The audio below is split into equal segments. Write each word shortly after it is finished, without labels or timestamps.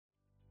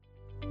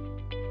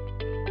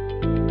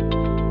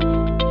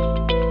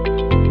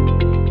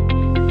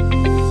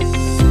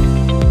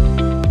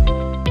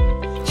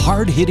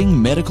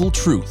hard-hitting medical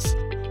truth,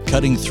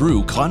 cutting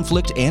through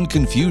conflict and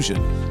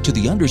confusion to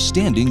the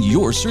understanding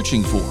you're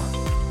searching for.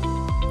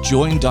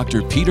 Join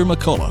Dr. Peter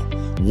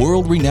McCullough,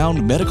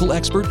 world-renowned medical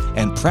expert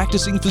and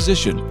practicing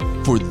physician,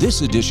 for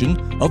this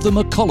edition of the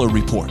McCullough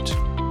Report.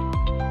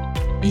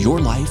 Your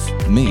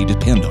life may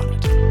depend on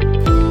it.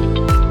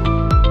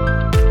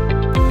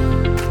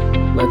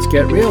 Let's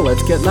get real,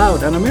 let's get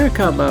loud on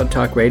America Out Loud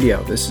Talk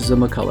Radio. This is the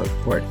McCullough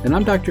Report, and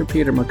I'm Dr.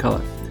 Peter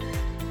McCullough.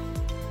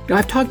 Now,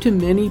 I've talked to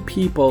many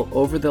people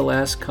over the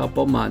last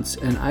couple months,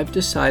 and I've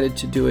decided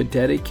to do a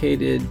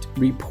dedicated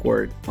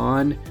report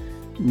on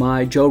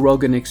my Joe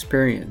Rogan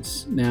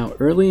experience. Now,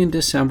 early in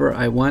December,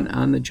 I went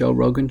on the Joe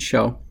Rogan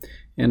show,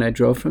 and I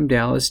drove from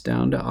Dallas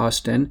down to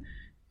Austin,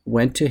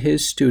 went to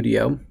his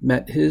studio,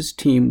 met his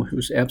team,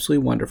 who's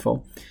absolutely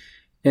wonderful,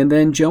 and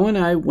then Joe and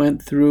I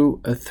went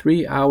through a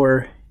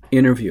 3-hour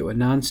interview, a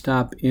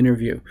nonstop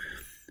interview.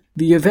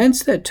 The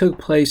events that took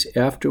place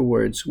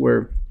afterwards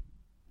were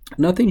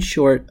nothing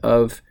short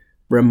of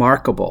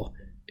remarkable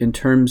in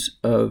terms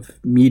of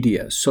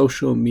media,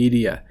 social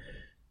media,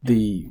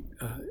 the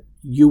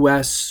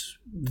U.S.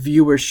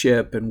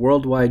 viewership and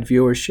worldwide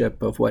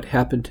viewership of what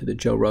happened to the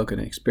Joe Rogan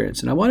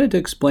experience. And I wanted to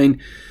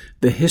explain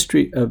the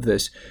history of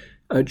this.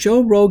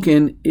 Joe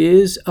Rogan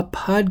is a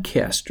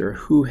podcaster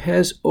who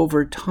has,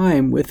 over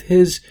time, with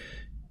his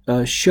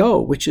show,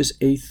 which is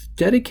a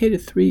dedicated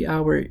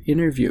 3-hour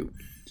interview,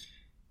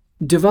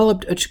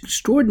 developed an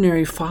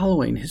extraordinary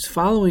following. His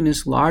following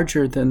is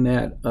larger than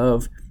that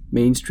of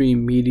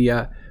mainstream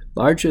media,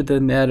 larger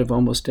than that of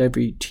almost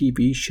every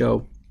TV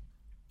show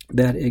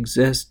that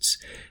exists.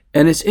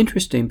 And it's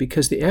interesting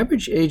because the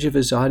average age of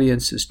his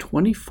audience is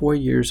 24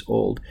 years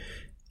old.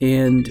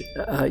 And,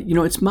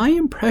 it's my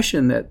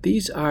impression that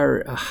these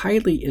are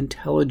highly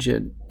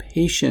intelligent,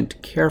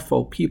 patient,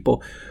 careful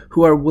people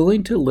who are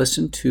willing to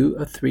listen to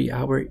a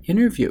 3-hour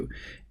interview.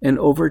 And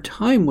over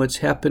time, what's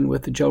happened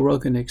with the Joe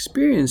Rogan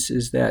experience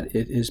is that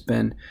it has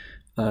been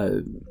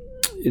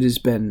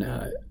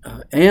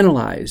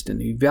analyzed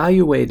and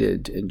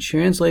evaluated and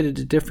translated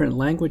to different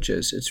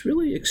languages. It's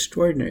really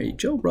extraordinary.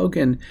 Joe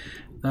Rogan,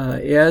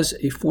 as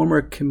a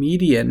former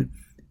comedian,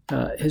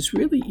 has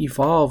really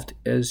evolved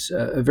as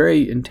a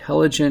very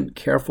intelligent,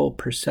 careful,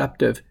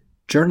 perceptive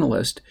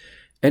journalist,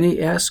 and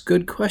he asks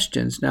good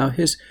questions. Now,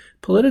 his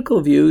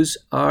political views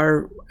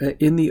are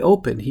in the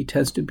open. He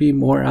tends to be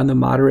more on the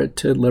moderate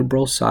to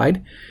liberal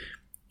side,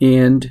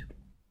 and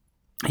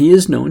he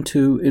is known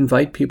to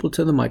invite people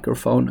to the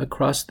microphone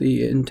across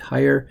the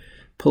entire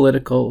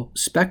political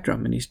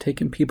spectrum, and he's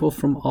taken people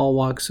from all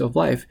walks of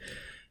life.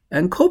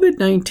 And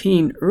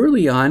COVID-19,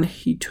 early on,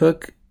 he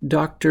took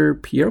Dr.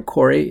 Pierre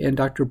Kory and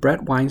Dr.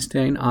 Brett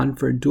Weinstein on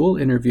for a dual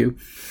interview,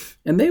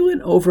 and they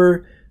went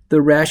over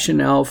the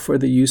rationale for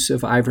the use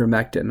of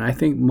ivermectin. I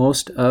think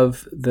most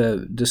of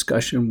the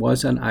discussion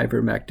was on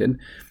ivermectin.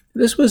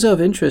 This was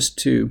of interest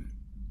to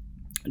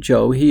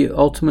Joe. He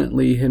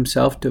ultimately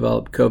himself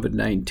developed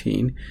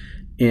COVID-19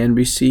 and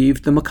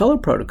received the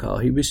McCullough protocol.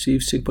 He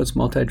received sequence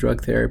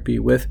multi-drug therapy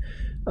with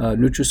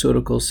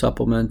nutraceutical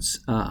supplements,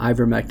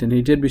 ivermectin.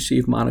 He did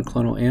receive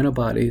monoclonal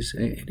antibodies,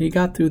 and he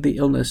got through the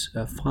illness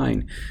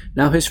fine.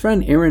 Now, his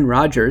friend Aaron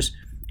Rodgers,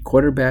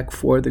 quarterback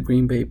for the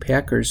Green Bay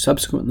Packers,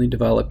 subsequently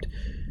developed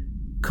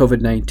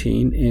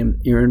COVID-19,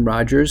 and Aaron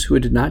Rodgers, who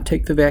did not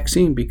take the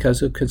vaccine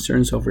because of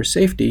concerns over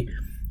safety,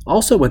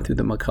 also went through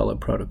the McCullough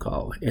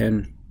protocol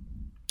and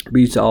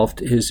resolved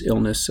his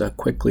illness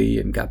quickly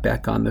and got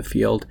back on the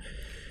field.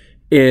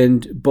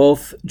 And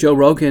both Joe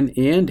Rogan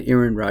and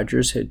Aaron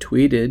Rodgers had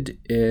tweeted,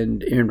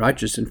 and Aaron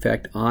Rodgers, in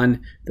fact,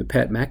 on the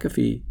Pat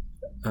McAfee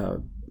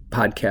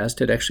podcast,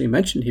 had actually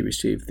mentioned he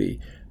received the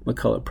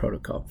McCullough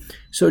protocol.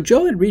 So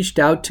Joe had reached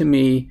out to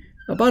me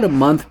about a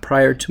month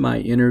prior to my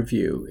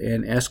interview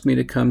and asked me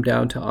to come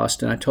down to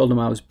Austin. I told him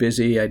I was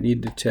busy. I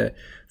needed to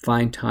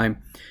find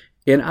time.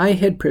 And I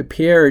had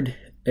prepared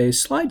a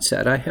slide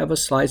set. I have a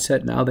slide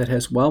set now that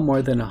has well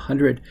more than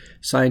 100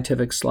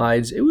 scientific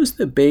slides. It was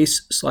the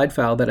base slide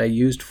file that I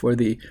used for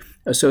the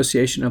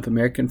Association of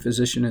American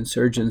Physicians and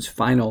Surgeons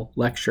final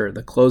lecture,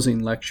 the closing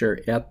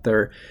lecture at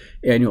their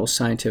annual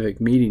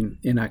scientific meeting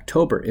in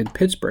October in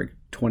Pittsburgh,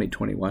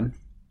 2021.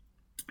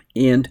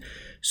 And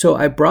so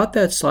I brought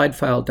that slide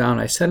file down.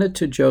 I sent it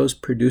to Joe's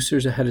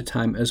producers ahead of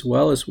time, as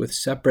well as with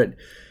separate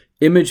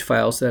image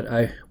files that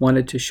I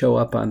wanted to show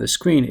up on the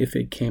screen if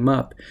it came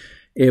up.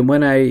 And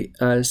when I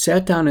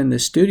sat down in the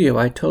studio,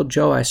 I told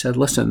Joe, I said,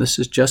 listen, this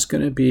is just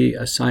going to be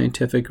a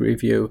scientific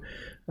review.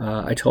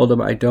 I told him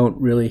I don't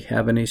really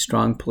have any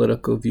strong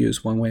political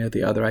views one way or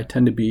the other. I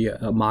tend to be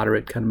a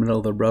moderate, kind of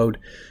middle-of-the-road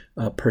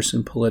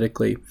person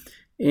politically.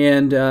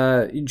 And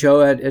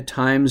Joe at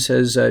times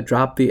has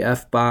dropped the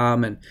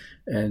F-bomb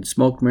and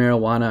smoked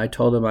marijuana. I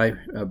told him I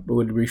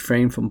would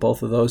refrain from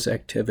both of those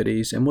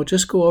activities, and we'll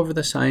just go over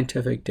the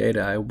scientific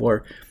data. I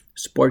wore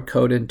sport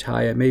coat and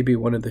tie. I may be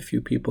one of the few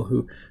people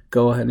who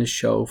go on his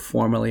show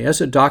formally. As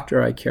a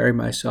doctor, I carry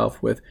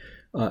myself with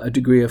a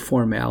degree of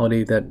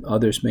formality that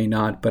others may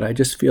not, but I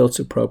just feel it's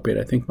appropriate.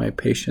 I think my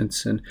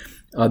patients and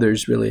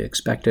others really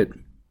expect it.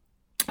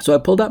 So I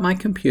pulled out my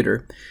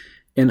computer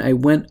and I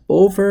went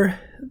over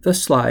the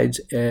slides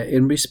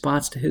in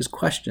response to his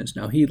questions.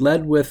 Now, he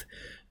led with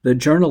the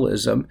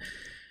journalism,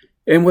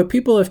 and what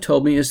people have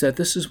told me is that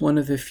this is one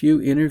of the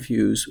few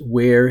interviews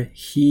where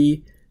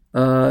he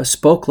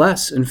spoke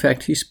less. In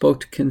fact, his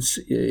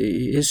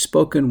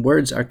spoken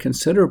words are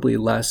considerably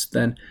less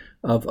than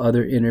of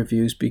other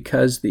interviews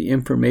because the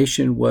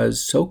information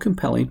was so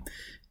compelling.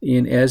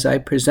 And as I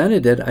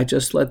presented it, I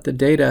just let the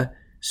data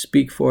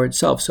speak for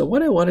itself. So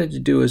what I wanted to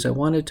do is I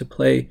wanted to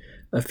play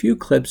a few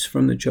clips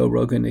from the Joe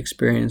Rogan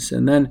Experience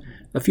and then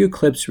a few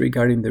clips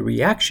regarding the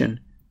reaction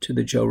to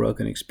the Joe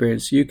Rogan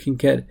Experience so you can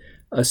get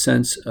a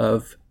sense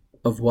of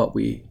what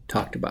we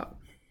talked about.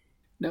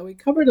 Now, we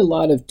covered a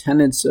lot of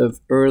tenets of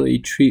early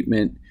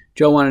treatment.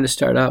 Joe wanted to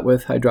start out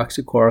with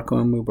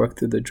hydroxychloroquine. We worked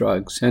through the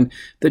drugs. And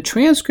the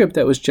transcript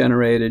that was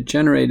generated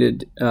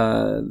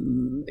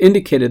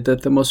indicated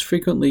that the most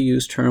frequently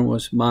used term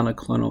was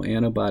monoclonal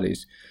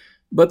antibodies.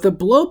 But the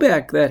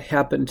blowback that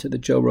happened to the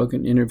Joe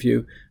Rogan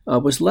interview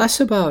was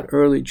less about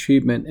early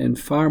treatment and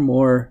far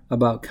more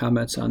about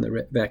comments on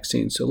the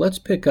vaccine. So let's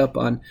pick up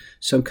on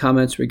some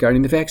comments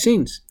regarding the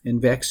vaccines and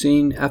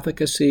vaccine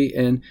efficacy.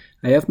 And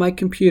I have my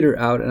computer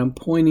out and I'm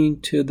pointing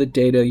to the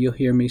data. You'll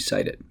hear me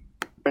cite it.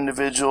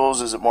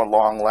 Individuals, is it more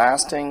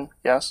long-lasting?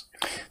 Yes?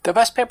 The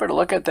best paper to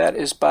look at that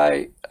is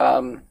by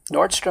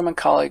Nordstrom and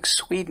colleagues,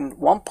 Sweden,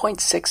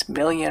 1.6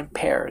 million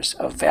pairs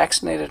of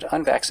vaccinated,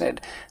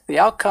 unvaccinated. The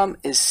outcome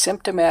is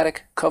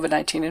symptomatic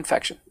COVID-19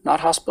 infection,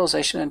 not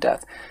hospitalization and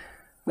death.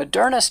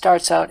 Moderna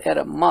starts out at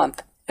a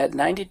month at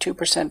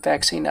 92%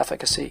 vaccine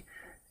efficacy.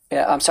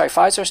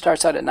 Pfizer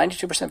starts out at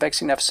 92%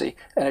 vaccine efficacy,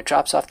 and it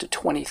drops off to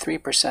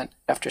 23%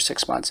 after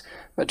 6 months.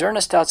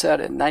 Moderna starts out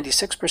at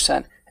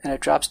 96%, and it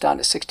drops down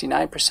to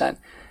 69%.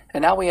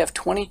 And now we have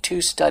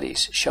 22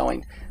 studies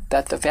showing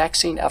that the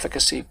vaccine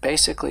efficacy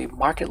basically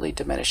markedly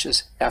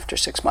diminishes after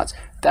 6 months.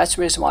 That's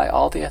the reason why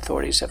all the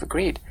authorities have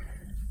agreed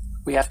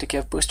we have to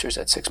give boosters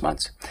at 6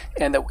 months.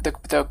 And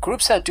the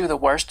groups that do the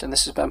worst, and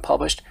this has been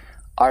published,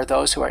 are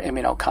those who are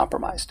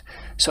immunocompromised.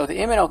 So the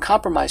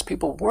immunocompromised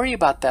people worry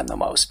about them the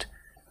most,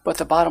 but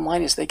the bottom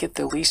line is they get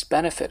the least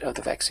benefit of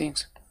the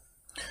vaccines.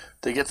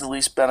 They get the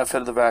least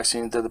benefit of the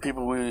vaccine. They're the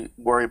people we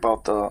worry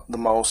about the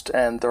most,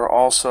 and they're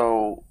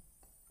also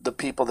the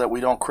people that we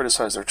don't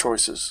criticize their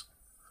choices,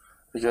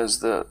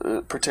 because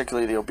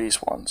particularly the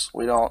obese ones.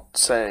 We don't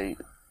say,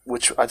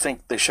 which I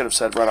think they should have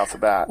said right off the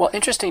bat. Well,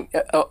 interesting.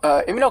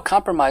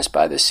 Immunocompromised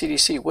by the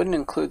CDC wouldn't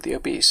include the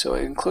obese, so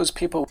it includes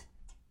people.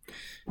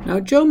 Now,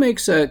 Joe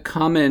makes a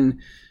common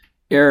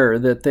error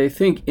that they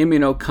think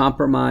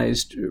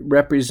immunocompromised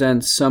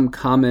represents some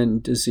common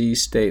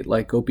disease state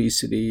like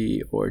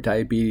obesity or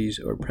diabetes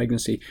or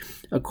pregnancy.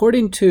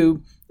 According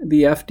to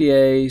the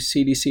FDA,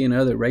 CDC, and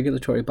other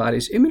regulatory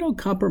bodies,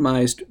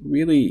 immunocompromised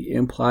really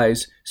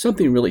implies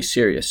something really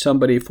serious.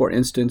 Somebody, for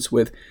instance,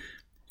 with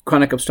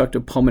chronic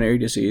obstructive pulmonary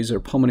disease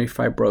or pulmonary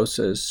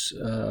fibrosis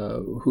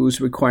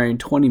who's requiring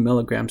 20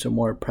 milligrams or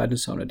more of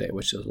prednisone a day,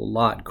 which is a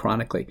lot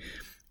chronically,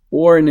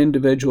 or an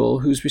individual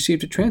who's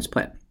received a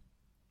transplant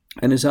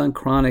and is on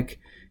chronic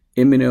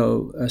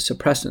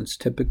immunosuppressants,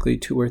 typically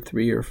 2 or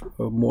 3 or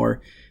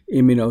more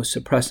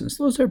immunosuppressants.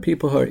 Those are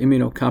people who are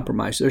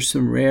immunocompromised. There's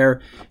some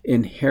rare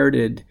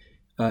inherited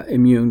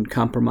immune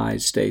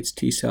compromised states,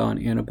 T-cell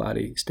and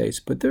antibody states,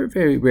 but they're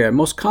very rare.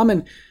 Most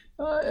common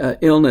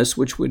illness,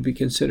 which would be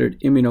considered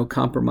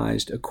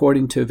immunocompromised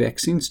according to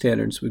vaccine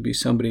standards, would be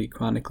somebody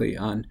chronically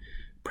on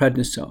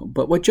prednisone.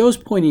 But what Joe's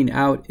pointing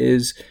out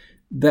is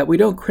that we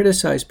don't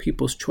criticize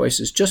people's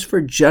choices just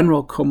for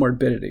general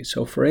comorbidity.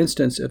 So, for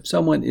instance, if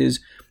someone is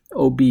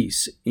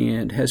obese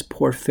and has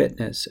poor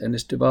fitness and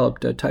has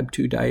developed type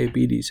 2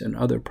 diabetes and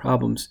other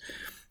problems,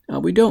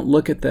 we don't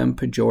look at them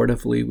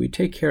pejoratively. We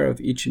take care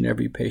of each and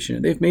every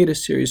patient. They've made a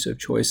series of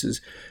choices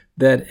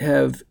that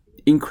have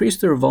increased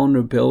their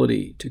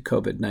vulnerability to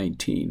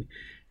COVID-19.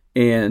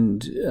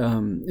 And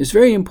it's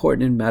very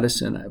important in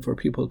medicine for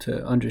people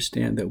to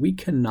understand that we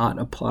cannot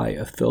apply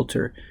a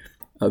filter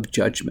of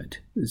judgment.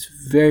 It's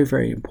very,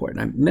 very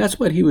important. And that's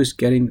what he was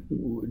getting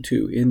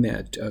to in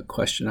that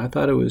question. I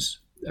thought it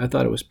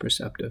was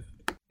perceptive.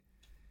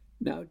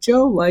 Now,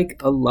 Joe, like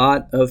a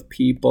lot of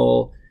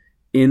people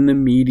in the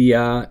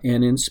media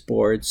and in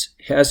sports,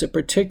 has a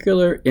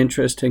particular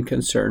interest and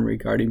concern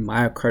regarding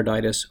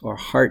myocarditis or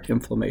heart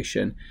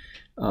inflammation,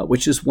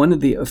 which is one of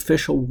the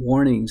official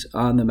warnings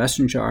on the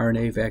messenger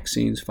RNA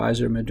vaccines,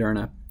 Pfizer,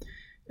 Moderna.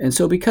 And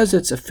so because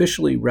it's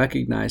officially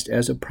recognized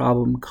as a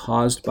problem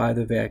caused by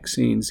the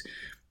vaccines,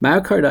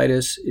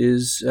 myocarditis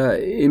is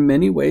in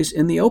many ways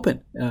in the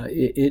open.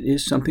 It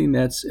is something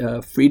that's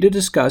free to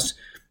discuss.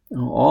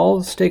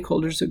 All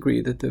stakeholders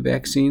agree that the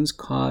vaccines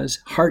cause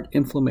heart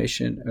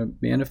inflammation,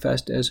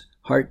 manifest as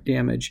heart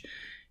damage.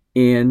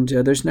 And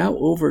there's now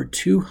over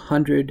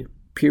 200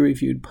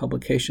 peer-reviewed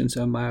publications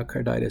on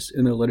myocarditis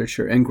in the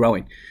literature and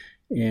growing.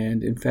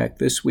 And in fact,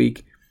 this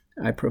week,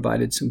 I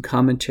provided some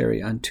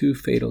commentary on 2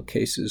 fatal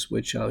cases,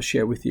 which I'll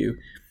share with you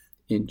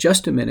in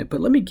just a minute.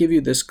 But let me give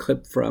you this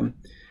clip from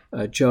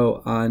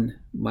Joe on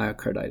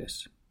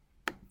myocarditis.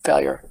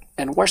 Failure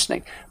and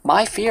worsening.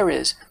 My fear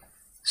is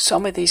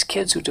some of these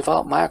kids who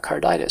develop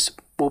myocarditis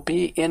will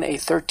be in a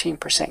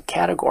 13%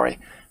 category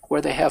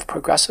where they have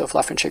progressive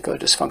left ventricular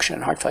dysfunction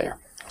and heart failure.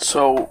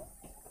 So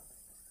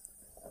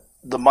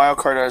the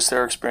myocarditis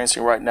they're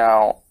experiencing right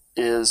now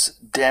is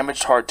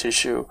damaged heart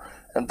tissue,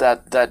 and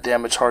that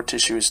damaged heart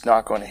tissue is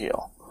not going to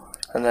heal,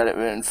 and that it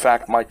in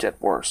fact might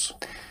get worse.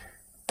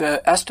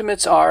 The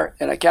estimates are,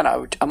 and again,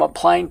 I'm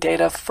applying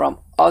data from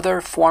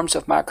other forms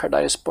of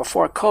myocarditis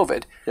before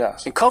COVID.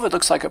 Yes. And COVID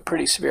looks like a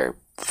pretty severe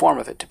form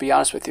of it, to be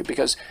honest with you,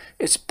 because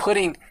it's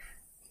putting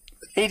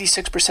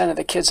 86% of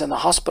the kids in the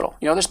hospital.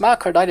 There's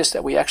myocarditis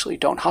that we actually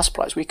don't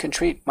hospitalize. We can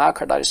treat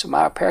myocarditis and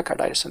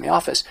myopericarditis in the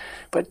office,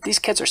 but these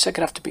kids are sick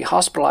enough to be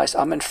hospitalized.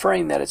 I'm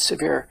inferring that it's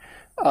severe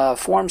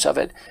forms of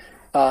it.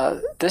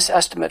 This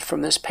estimate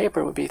from this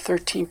paper would be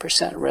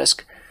 13%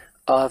 risk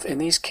in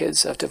these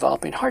kids of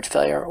developing heart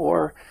failure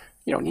or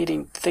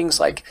needing things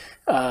like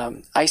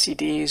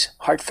ICDs,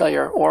 heart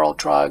failure, oral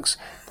drugs,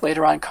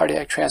 later on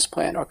cardiac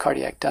transplant or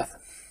cardiac death.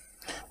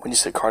 When you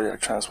say cardiac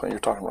transplant, you're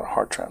talking about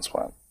heart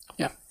transplant.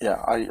 Yeah.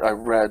 Yeah, I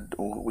read,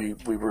 we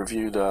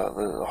reviewed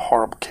the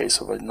horrible case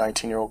of a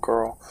 19-year-old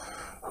girl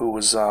who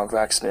was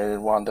vaccinated,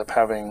 wound up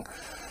having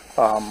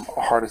a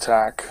heart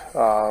attack,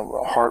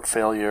 heart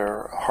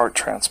failure, heart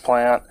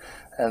transplant,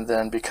 and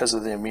then because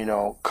of the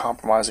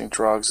immunocompromising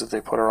drugs that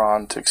they put her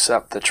on to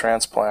accept the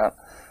transplant,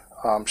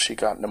 she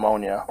got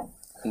pneumonia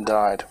and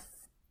died.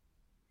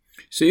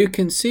 So you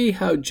can see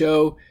how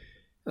Joe,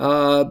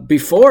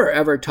 before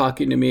ever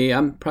talking to me,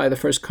 I'm probably the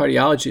first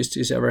cardiologist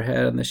he's ever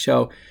had on the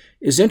show,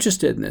 is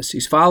interested in this.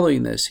 He's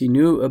following this. He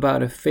knew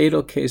about a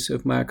fatal case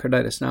of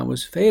myocarditis. Now, it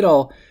was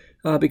fatal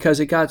because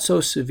it got so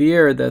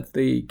severe that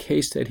the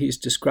case that he's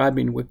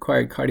describing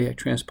required cardiac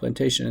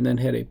transplantation and then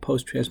had a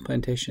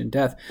post-transplantation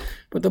death.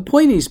 But the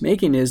point he's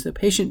making is the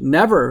patient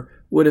never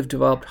would have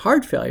developed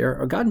heart failure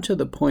or gotten to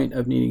the point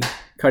of needing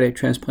cardiac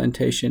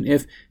transplantation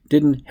if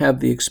didn't have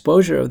the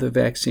exposure of the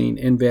vaccine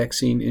and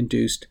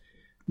vaccine-induced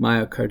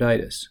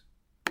myocarditis.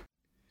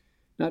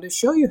 Now, to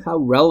show you how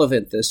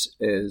relevant this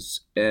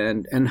is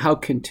and how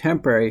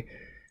contemporary,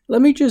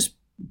 let me just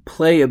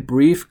play a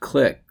brief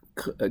clip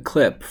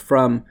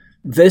from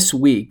this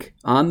week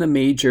on the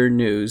major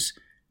news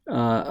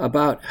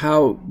about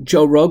how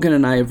Joe Rogan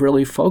and I have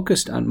really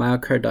focused on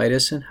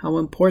myocarditis and how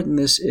important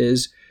this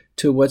is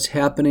to what's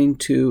happening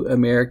to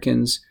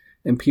Americans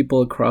and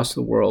people across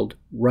the world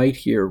right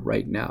here,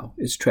 right now.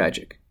 It's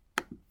tragic.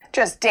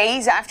 Just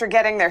days after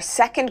getting their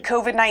second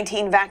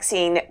COVID-19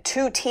 vaccine,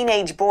 2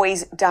 teenage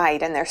boys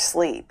died in their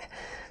sleep.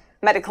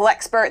 Medical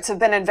experts have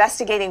been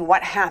investigating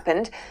what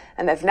happened,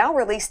 and they've now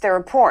released their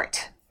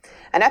report.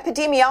 An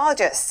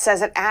epidemiologist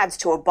says it adds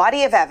to a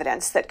body of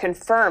evidence that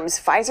confirms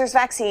Pfizer's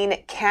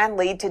vaccine can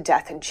lead to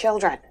death in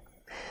children.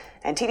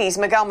 NTD's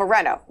Miguel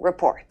Moreno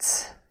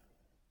reports.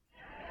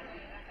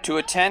 To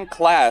attend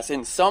class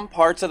in some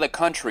parts of the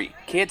country,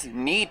 kids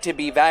need to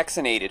be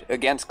vaccinated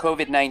against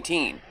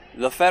COVID-19.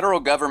 The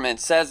federal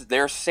government says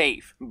they're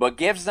safe, but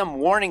gives them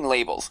warning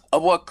labels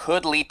of what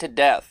could lead to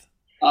death.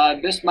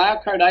 This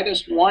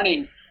myocarditis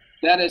warning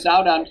that is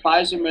out on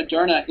Pfizer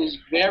Moderna is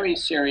very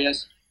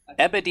serious.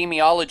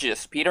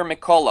 Epidemiologist Peter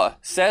McCullough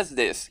says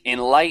this in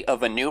light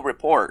of a new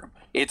report.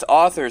 Its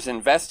authors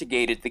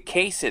investigated the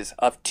cases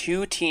of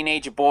 2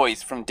 teenage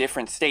boys from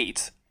different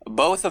states.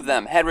 Both of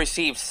them had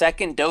received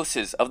second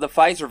doses of the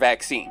Pfizer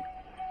vaccine,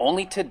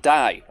 only to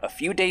die a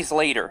few days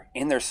later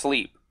in their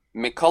sleep.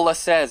 McCullough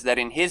says that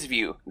in his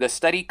view, the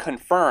study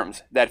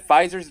confirms that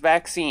Pfizer's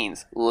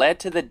vaccines led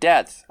to the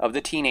deaths of the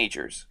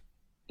teenagers.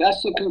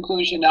 That's the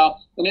conclusion now,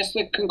 and it's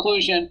the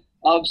conclusion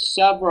of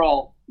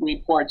several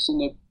reports in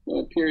the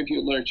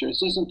peer-reviewed literature.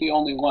 This isn't the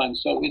only one.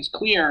 So it's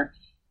clear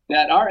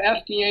that our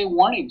FDA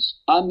warnings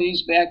on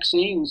these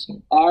vaccines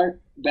are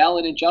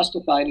valid and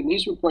justified, and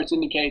these reports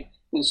indicate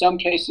in some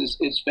cases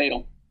it's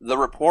fatal. The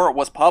report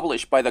was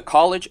published by the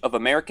College of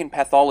American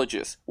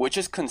Pathologists, which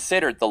is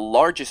considered the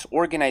largest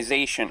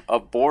organization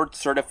of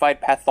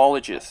board-certified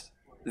pathologists.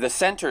 The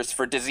Centers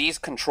for Disease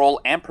Control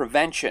and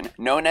Prevention,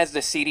 known as the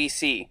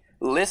CDC,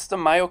 lists the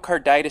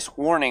myocarditis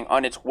warning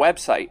on its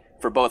website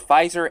for both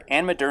Pfizer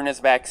and Moderna's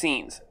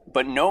vaccines,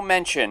 but no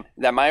mention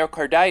that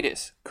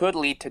myocarditis could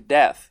lead to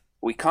death.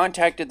 We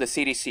contacted the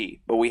CDC,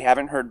 but we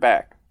haven't heard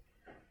back.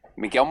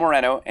 Miguel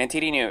Moreno,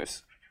 NTD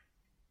News.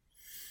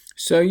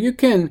 So you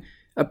can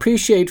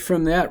appreciate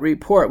from that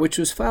report, which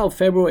was filed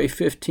February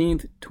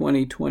 15th,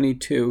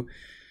 2022,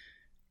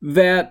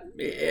 that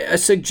a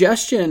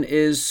suggestion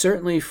is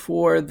certainly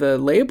for the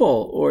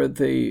label or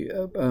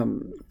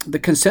the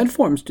consent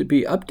forms to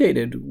be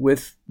updated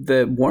with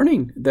the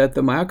warning that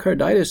the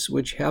myocarditis,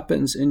 which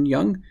happens in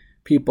young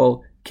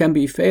people, can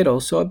be fatal.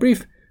 So a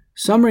brief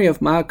summary of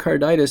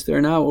myocarditis. There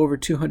are now over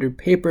 200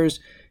 papers.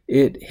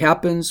 It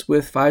happens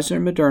with Pfizer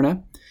and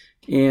Moderna,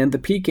 and the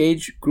peak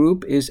age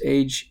group is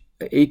age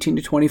 18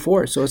 to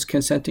 24, so it's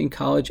consenting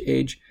college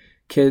age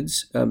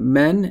kids,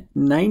 men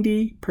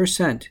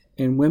 90%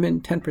 and women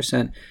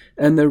 10%,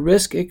 and the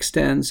risk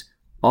extends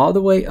all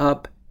the way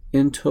up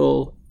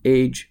until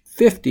age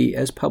 50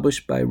 as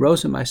published by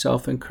Rose and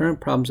myself in Current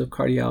Problems of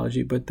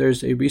Cardiology, but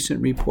there's a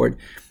recent report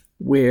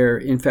where,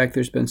 in fact,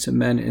 there's been some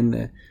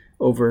men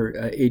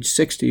over age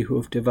 60 who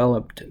have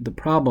developed the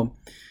problem.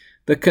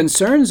 The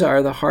concerns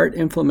are the heart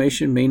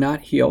inflammation may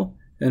not heal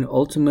and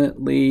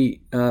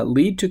ultimately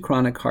lead to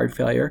chronic heart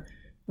failure,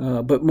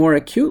 but more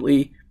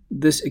acutely,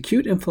 this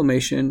acute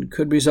inflammation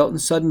could result in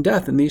sudden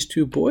death. And these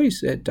two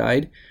boys that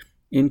died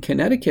in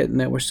Connecticut and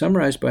that were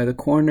summarized by the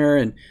coroner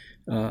and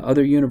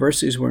other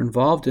universities were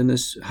involved in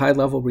this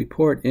high-level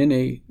report in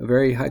a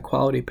very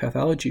high-quality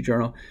pathology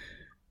journal.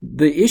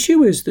 The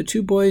issue is the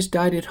two boys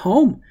died at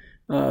home.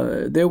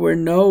 There were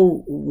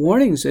no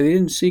warnings. They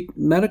didn't seek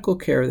medical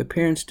care. The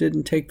parents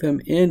didn't take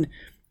them in.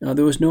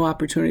 There was no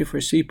opportunity for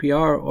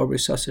CPR or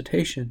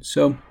resuscitation.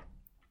 So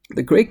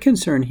the great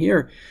concern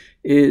here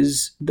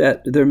is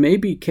that there may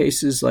be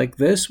cases like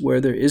this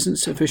where there isn't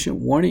sufficient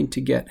warning to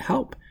get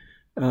help.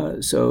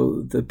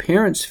 So the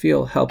parents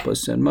feel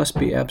helpless and must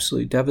be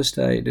absolutely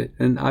devastated.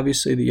 And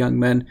obviously the young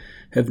men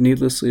have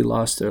needlessly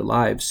lost their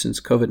lives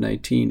since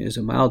COVID-19 is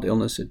a mild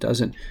illness. It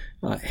doesn't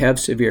have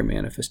severe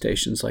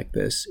manifestations like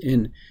this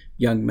in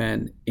young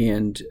men.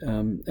 And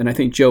I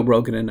think Joe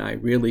Rogan and I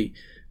really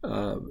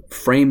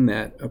frame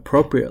that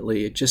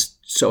appropriately. It just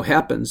so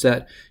happens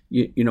that,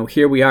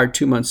 here we are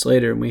 2 months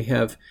later and we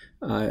have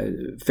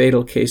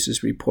fatal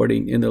cases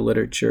reporting in the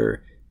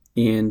literature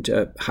and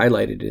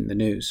highlighted in the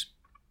news.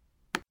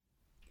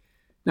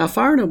 Now,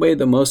 far and away,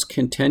 the most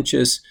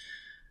contentious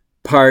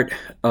part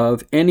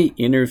of any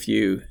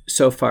interview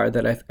so far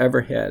that I've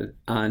ever had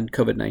on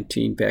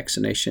COVID-19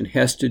 vaccination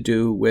has to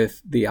do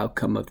with the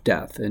outcome of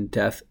death and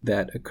death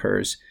that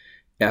occurs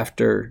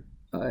after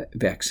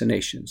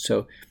vaccination.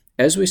 So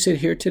as we sit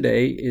here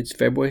today, it's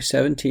February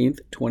 17th,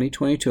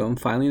 2022. I'm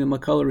filing the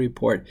McCullough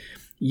report.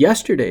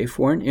 Yesterday,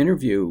 for an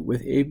interview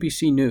with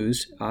ABC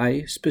News,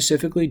 I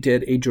specifically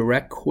did a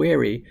direct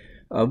query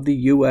of the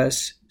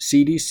U.S.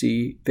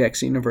 CDC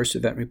Vaccine Adverse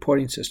Event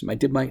Reporting System. I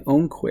did my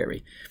own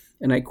query,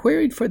 and I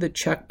queried for the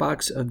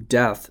checkbox of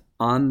death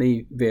on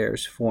the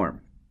VAERS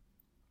form,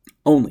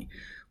 only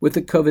with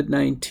the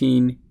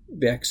COVID-19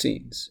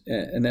 vaccines.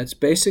 And that's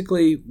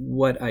basically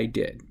what I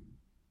did.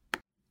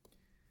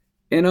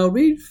 And I'll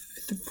read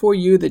for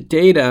you the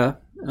data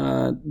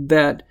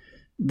that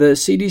the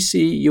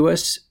CDC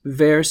U.S.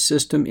 VAERS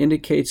system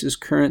indicates is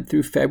current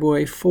through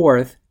February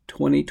 4th,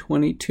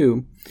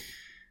 2022.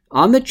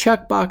 On the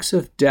checkbox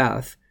of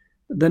death,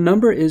 the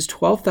number is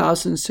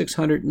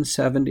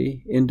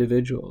 12,670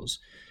 individuals.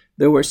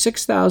 There were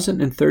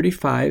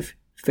 6,035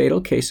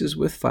 fatal cases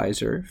with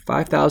Pfizer,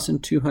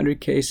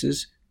 5,200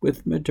 cases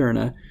with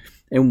Moderna,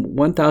 and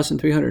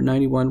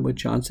 1,391 with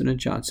Johnson &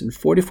 Johnson.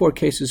 44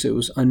 cases, it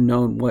was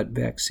unknown what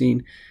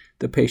vaccine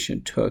the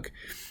patient took.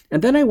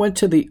 And then I went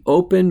to the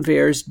Open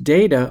VAERS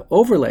data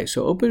overlay.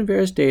 So Open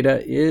VAERS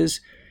data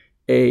is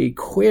a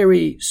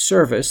query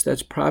service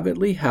that's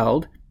privately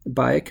held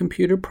by a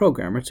computer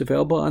programmer. It's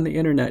available on the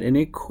internet, and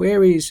it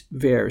queries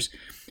VAERS.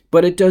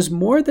 But it does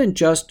more than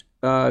just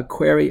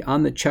query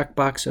on the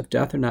checkbox of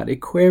death or not.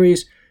 It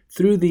queries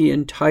through the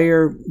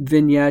entire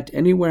vignette,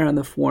 anywhere on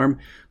the form,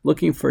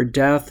 looking for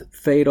death,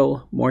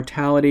 fatal,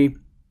 mortality,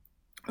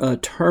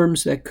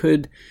 terms that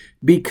could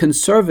be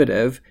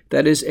conservative.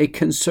 That is a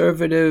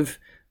conservative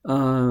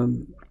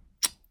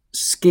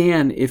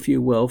scan, if you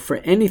will, for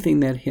anything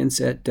that hints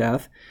at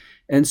death.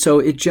 And so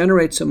it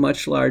generates a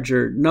much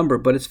larger number,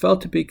 but it's felt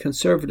to be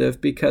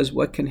conservative because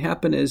what can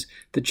happen is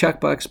the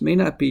checkbox may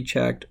not be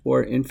checked,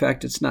 or in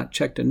fact, it's not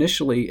checked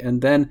initially,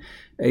 and then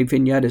a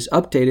vignette is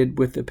updated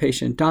with the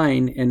patient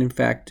dying, and in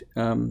fact,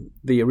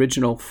 the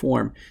original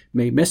form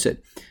may miss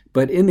it.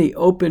 But in the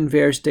Open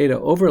VAERS data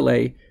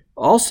overlay,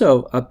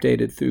 also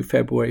updated through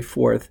February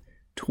 4th,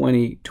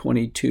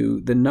 2022,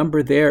 the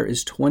number there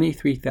is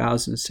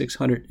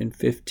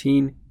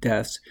 23,615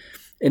 deaths.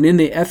 And in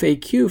the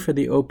FAQ for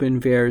the Open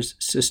VAERS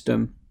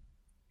system,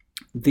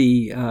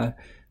 the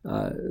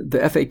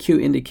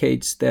FAQ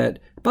indicates that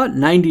about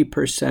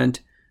 90%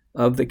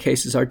 of the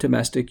cases are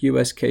domestic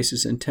U.S.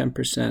 cases and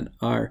 10%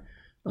 are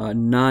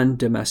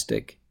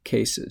non-domestic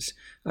cases.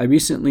 I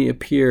recently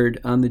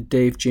appeared on the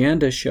Dave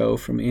Janda show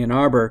from Ann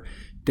Arbor.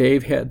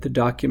 Dave had the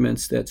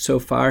documents that so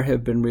far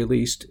have been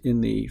released in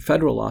the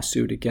federal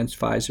lawsuit against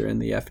Pfizer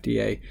and the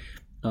FDA,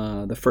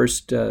 the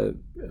first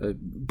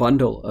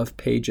bundle of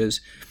pages.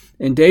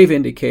 And Dave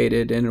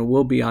indicated, and it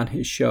will be on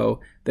his show,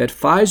 that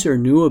Pfizer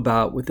knew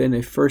about, within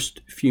the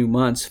first few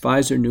months,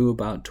 Pfizer knew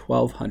about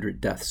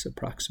 1,200 deaths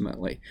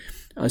approximately.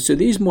 So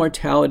these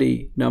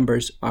mortality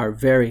numbers are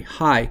very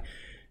high.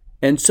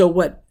 And so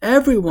what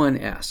everyone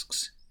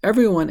asks,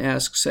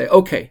 say,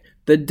 okay,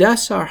 the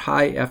deaths are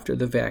high after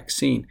the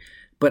vaccine,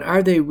 but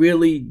are they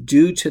really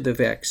due to the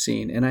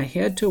vaccine? And I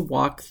had to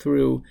walk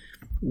through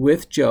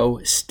with Joe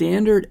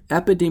standard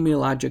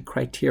epidemiologic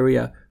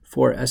criteria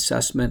for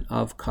assessment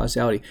of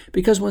causality.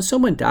 Because when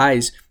someone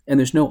dies and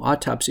there's no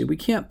autopsy, we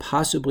can't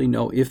possibly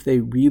know if they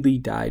really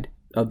died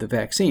of the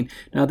vaccine.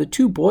 Now, the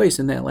two boys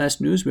in that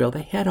last newsreel,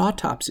 they had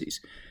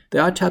autopsies. The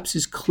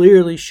autopsies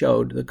clearly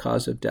showed the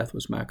cause of death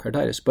was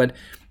myocarditis. But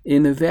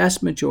in the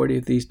vast majority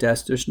of these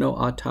deaths, there's no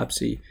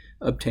autopsy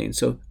obtained.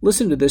 So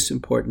listen to this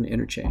important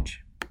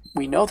interchange.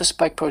 We know the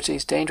spike protein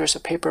is dangerous. A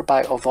paper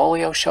by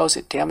Ovolio shows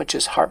it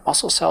damages heart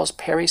muscle cells,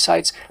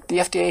 pericytes. The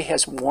FDA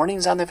has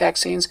warnings on the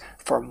vaccines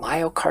for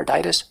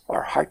myocarditis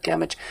or heart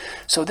damage.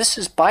 So this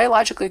is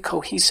biologically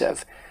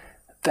cohesive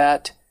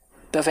that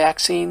the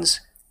vaccines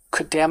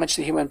could damage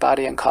the human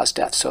body and cause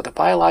death. So the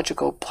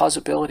biological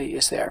plausibility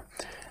is there.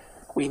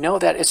 We know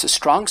that it's a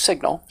strong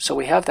signal, so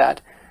we have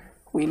that.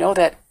 We know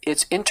that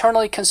it's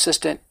internally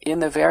consistent in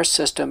the VAERS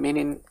system,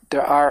 meaning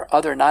there are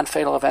other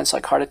non-fatal events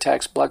like heart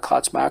attacks, blood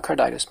clots,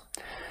 myocarditis.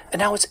 And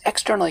now it's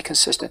externally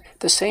consistent.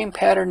 The same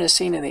pattern is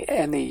seen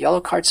in the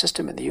yellow card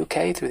system in the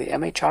UK through the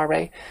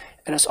MHRA,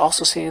 and it's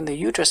also seen in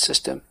the UDRA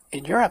system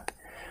in Europe.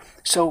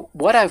 So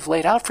what I've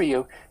laid out for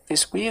you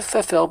is we've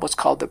fulfilled what's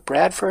called the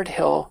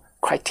Bradford-Hill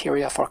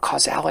criteria for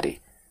causality.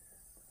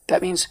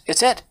 That means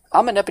it's it.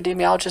 I'm an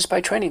epidemiologist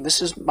by training.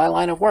 This is my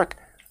line of work.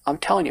 I'm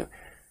telling you,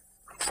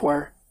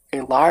 for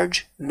a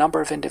large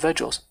number of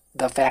individuals,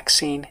 the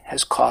vaccine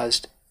has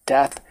caused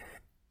death.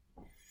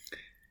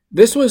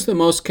 This was the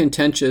most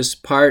contentious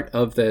part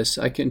of this.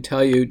 I can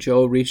tell you,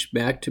 Joe reached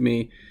back to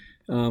me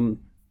on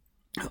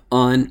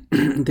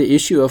the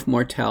issue of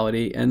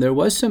mortality, and there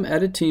was some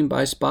editing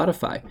by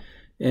Spotify.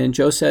 And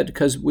Joe said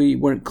because we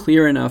weren't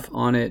clear enough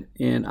on it,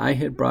 and I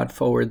had brought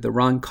forward the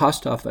wrong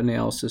Kostoff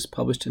analysis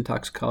published in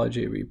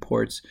Toxicology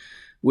Reports,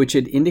 which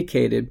had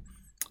indicated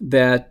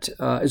that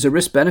is a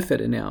risk-benefit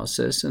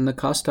analysis, and the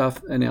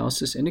Kostoff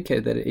analysis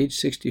indicated that at age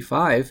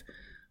 65,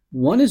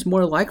 one is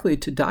more likely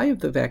to die of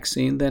the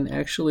vaccine than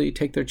actually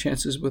take their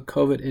chances with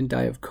COVID and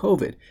die of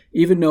COVID,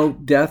 even though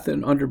death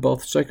under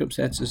both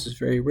circumstances is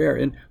very rare.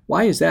 And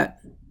why is that?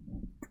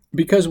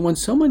 Because when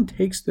someone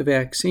takes the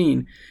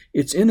vaccine,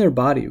 it's in their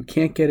body. You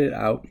can't get it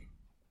out.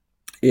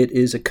 It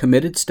is a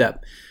committed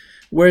step.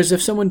 Whereas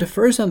if someone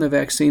defers on the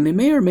vaccine, they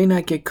may or may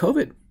not get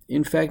COVID.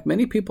 In fact,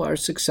 many people are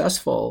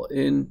successful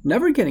in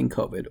never getting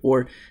COVID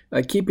or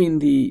keeping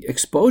the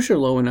exposure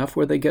low enough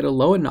where they get a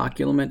low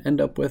inoculum and end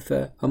up with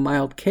a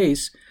mild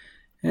case.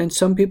 And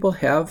some people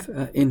have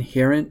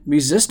inherent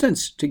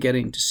resistance to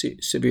getting to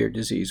severe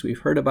disease.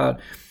 We've heard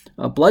about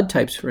blood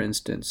types, for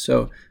instance.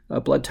 So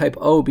blood type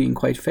O being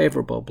quite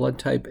favorable, blood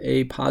type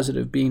A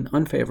positive being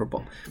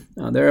unfavorable.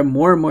 There are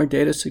more and more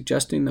data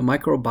suggesting the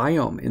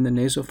microbiome in the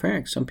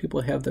nasopharynx. Some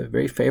people have the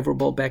very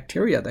favorable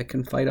bacteria that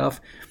can fight off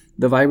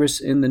the virus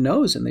in the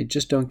nose, and they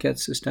just don't get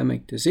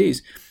systemic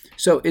disease.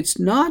 So it's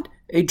not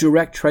a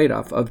direct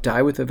trade-off of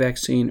die with the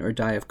vaccine or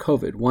die of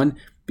COVID. One,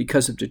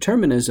 because of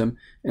determinism,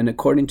 and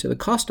according to the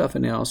Kostoff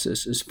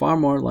analysis, is far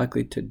more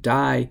likely to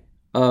die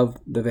of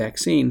the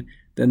vaccine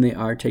than they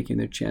are taking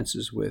their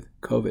chances with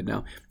COVID.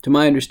 Now, to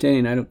my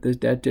understanding,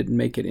 that didn't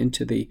make it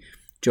into the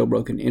Joe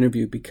Rogan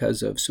interview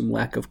because of some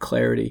lack of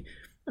clarity.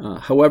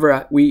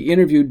 However, we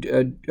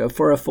interviewed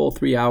for a full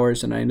 3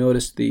 hours, and I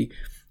noticed the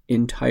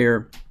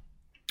entire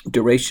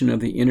duration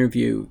of the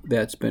interview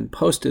that's been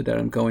posted that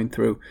I'm going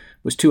through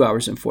was 2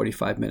 hours and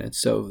 45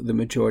 minutes. So the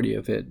majority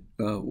of it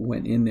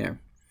went in there.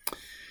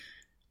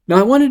 Now,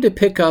 I wanted to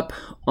pick up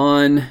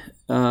on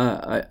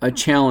a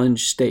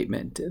challenge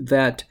statement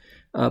that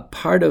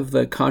part of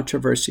the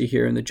controversy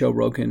here in the Joe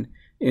Rogan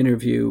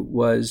interview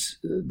was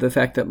the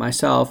fact that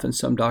myself and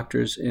some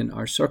doctors in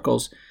our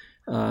circles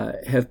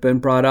have been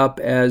brought up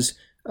as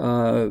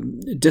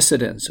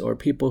dissidents or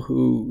people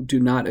who do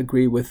not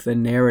agree with the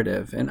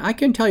narrative. And I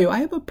can tell you, I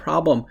have a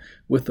problem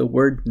with the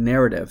word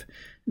narrative.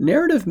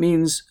 Narrative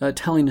means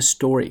telling a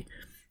story.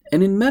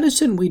 And in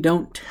medicine, we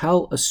don't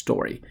tell a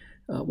story.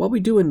 What we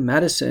do in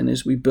medicine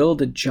is we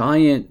build a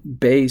giant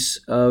base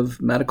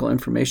of medical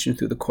information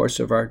through the course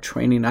of our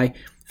training.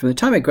 From the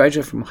time I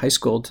graduated from high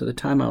school to the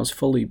time I was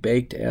fully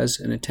baked as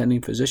an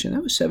attending physician,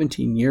 that was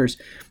 17 years.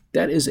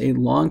 That is a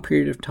long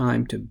period of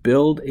time to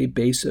build a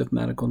base of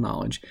medical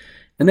knowledge.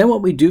 And then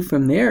what we do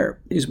from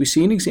there is we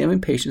see and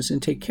examine patients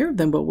and take care of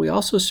them, but we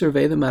also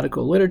survey the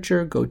medical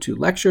literature, go to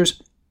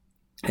lectures,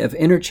 have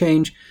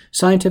interchange,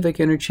 scientific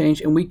interchange,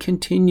 and we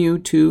continue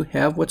to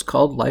have what's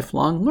called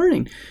lifelong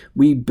learning.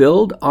 We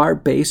build our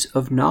base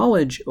of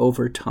knowledge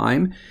over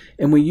time,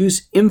 and we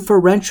use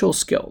inferential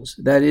skills.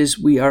 That is,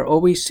 we are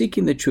always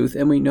seeking the truth,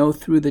 and we know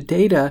through the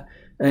data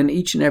and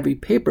each and every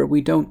paper, we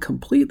don't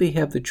completely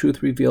have the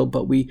truth revealed,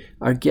 but we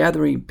are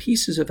gathering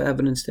pieces of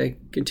evidence that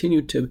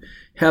continue to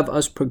have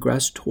us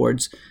progress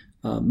towards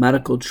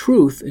medical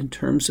truth in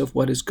terms of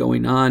what is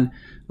going on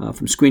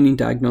from screening,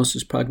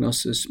 diagnosis,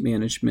 prognosis,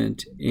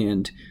 management,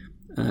 and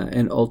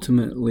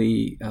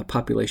ultimately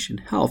population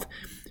health.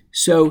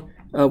 So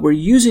we're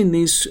using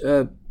these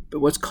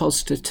what's called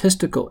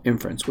statistical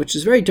inference, which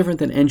is very different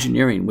than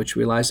engineering, which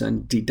relies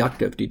on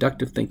deductive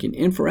thinking.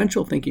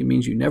 Inferential thinking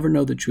means you never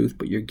know the truth,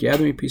 but you're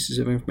gathering pieces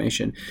of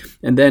information.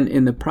 And then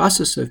in the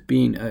process of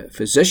being a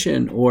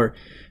physician or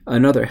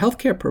another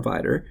healthcare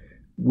provider,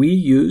 we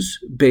use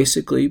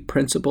basically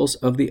principles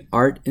of the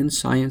art and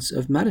science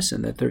of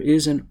medicine, that there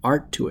is an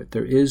art to it.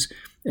 There is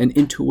an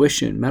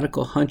intuition,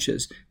 medical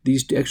hunches.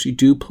 These actually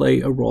do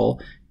play a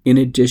role in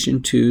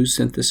addition to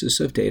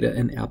synthesis of data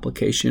and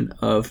application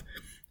of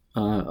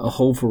a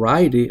whole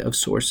variety of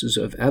sources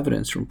of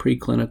evidence from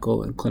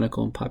preclinical and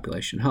clinical and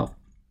population health.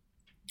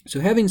 So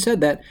having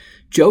said that,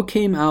 Joe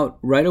came out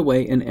right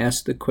away and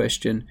asked the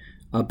question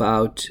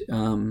about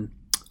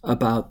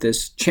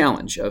this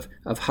challenge of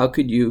how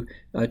could you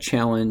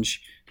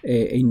challenge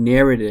a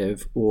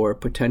narrative or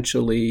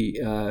potentially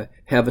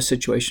have a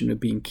situation of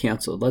being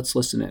canceled. Let's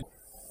listen in.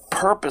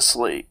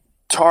 Purposely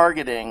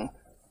targeting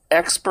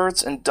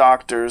experts and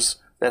doctors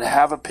that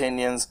have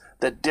opinions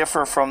that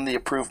differ from the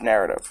approved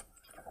narrative.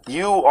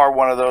 You are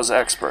one of those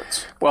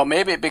experts. Well,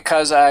 maybe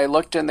because I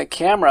looked in the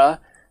camera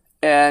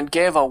and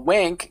gave a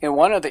wink in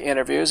one of the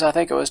interviews, I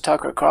think it was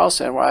Tucker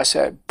Carlson, where I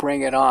said,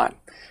 bring it on.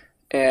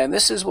 And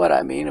this is what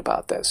I mean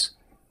about this.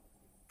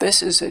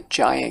 This is a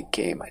giant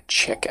game of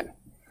chicken.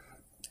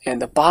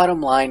 And the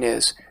bottom line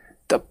is,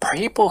 the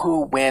people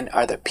who win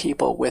are the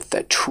people with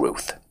the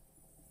truth.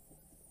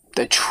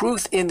 The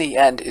truth in the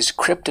end is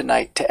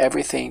kryptonite to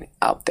everything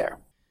out there.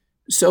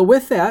 So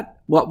with that,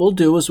 what we'll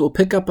do is we'll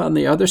pick up on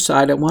the other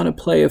side. I want to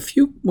play a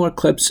few more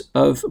clips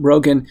of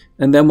Rogan,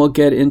 and then we'll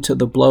get into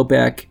the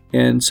blowback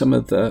and some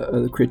of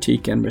the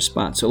critique and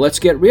response. So let's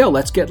get real,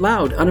 let's get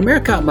loud on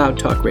America Out Loud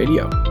Talk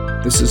Radio.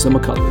 This is the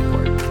McCullough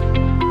Report.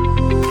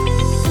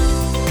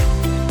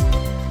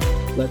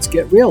 Let's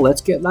get real,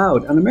 let's get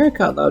loud on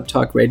America Out Loud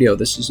Talk Radio.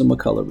 This is the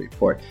McCullough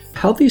Report.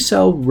 Healthy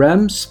Cell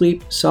REM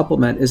Sleep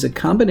Supplement is a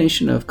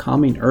combination of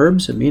calming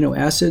herbs, amino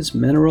acids,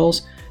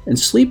 minerals, and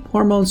sleep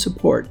hormone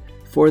support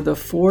for the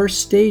 4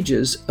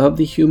 stages of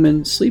the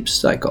human sleep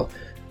cycle.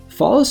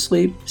 Fall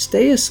asleep,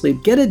 stay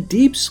asleep, get a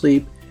deep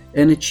sleep,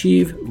 and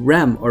achieve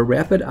REM, or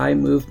rapid eye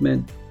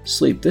movement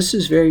sleep. This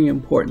is very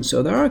important.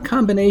 So there are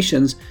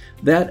combinations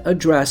that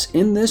address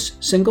in this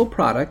single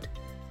product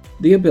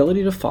the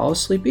ability to fall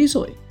asleep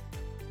easily.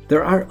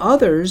 There are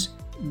others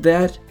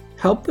that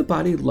help the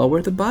body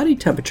lower the body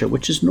temperature,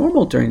 which is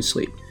normal during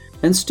sleep.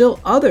 And still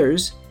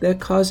others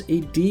that cause a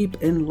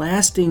deep and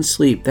lasting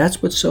sleep.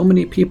 That's what so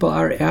many people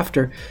are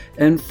after.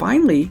 And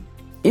finally,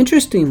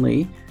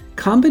 interestingly,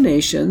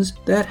 combinations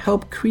that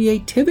help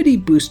creativity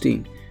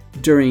boosting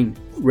during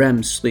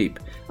REM sleep.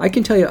 I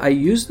can tell you, I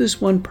use this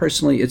one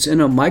personally. It's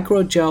in a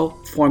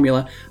microgel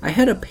formula. I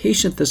had a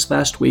patient this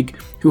last week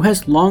who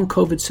has long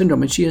COVID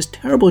syndrome, and she has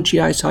terrible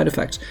GI side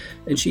effects.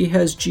 And she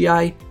has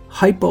GI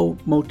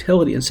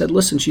hypomotility, and said,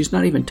 listen, she's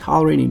not even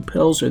tolerating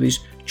pills or these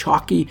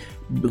chalky,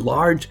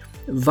 large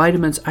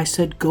vitamins. I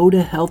said, go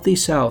to Healthy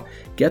Cell.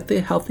 Get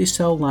the Healthy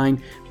Cell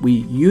line. We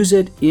use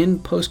it in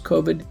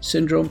post-COVID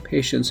syndrome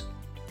patients.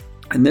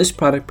 And this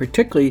product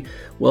particularly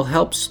will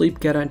help sleep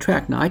get on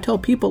track. Now, I tell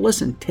people,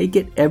 listen, take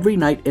it every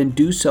night and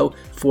do so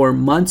for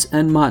months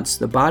and months.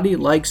 The body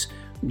likes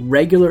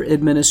regular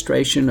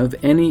administration of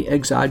any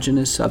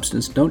exogenous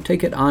substance. Don't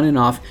take it on and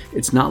off.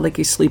 It's not like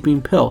a sleeping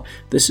pill.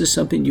 This is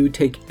something you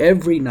take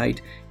every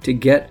night to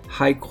get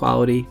high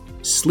quality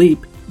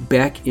sleep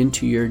back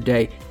into your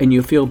day. And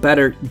you feel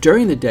better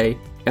during the day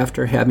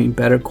after having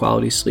better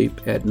quality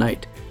sleep at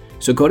night.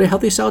 So go to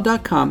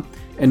healthycell.com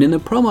and in the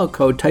promo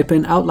code, type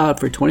in Out Loud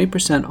for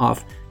 20%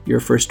 off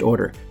your first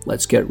order.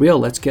 Let's get real,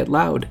 let's get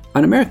loud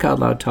on America Out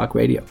Loud Talk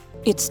Radio.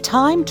 It's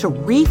time to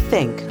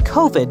rethink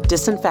COVID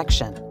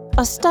disinfection.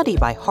 A study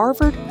by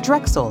Harvard,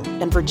 Drexel,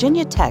 and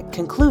Virginia Tech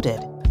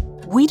concluded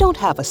we don't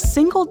have a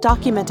single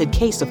documented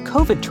case of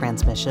COVID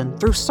transmission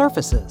through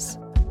surfaces.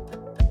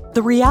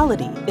 The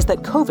reality is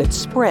that COVID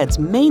spreads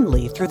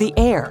mainly through the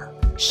air.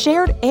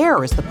 Shared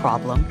air is the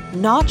problem,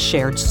 not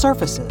shared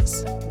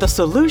surfaces. The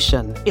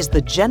solution is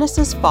the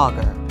Genesis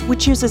Fogger,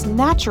 which uses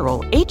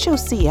natural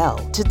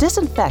HOCl to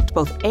disinfect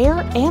both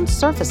air and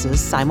surfaces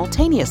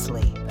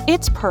simultaneously.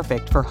 It's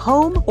perfect for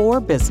home or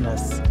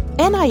business.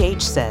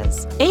 NIH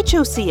says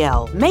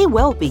HOCl may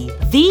well be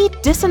the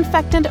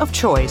disinfectant of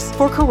choice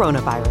for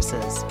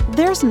coronaviruses.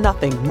 There's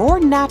nothing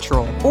more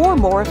natural or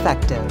more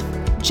effective.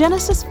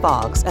 Genesis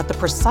fogs at the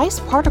precise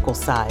particle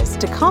size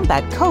to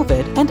combat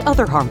COVID and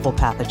other harmful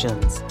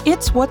pathogens.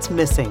 It's what's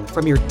missing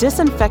from your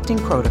disinfecting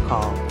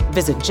protocol.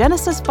 Visit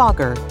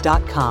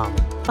genesisfogger.com.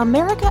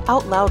 America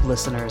Out Loud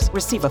listeners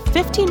receive a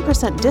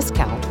 15%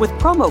 discount with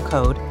promo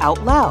code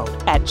OUTLOUD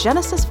at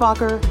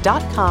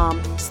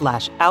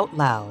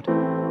genesisfogger.com/OUTLOUD.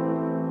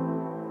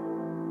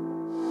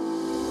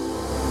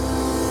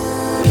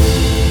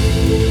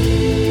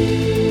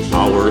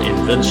 Our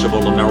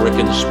invincible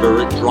American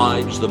spirit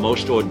drives the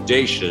most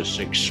audacious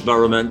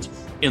experiment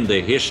in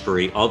the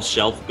history of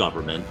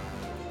self-government.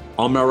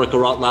 America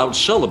Out Loud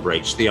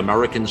celebrates the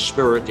American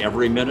spirit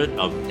every minute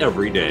of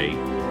every day.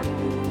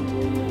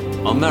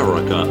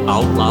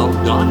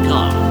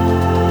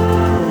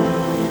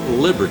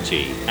 AmericaOutloud.com.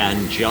 Liberty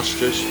and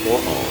justice for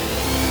all.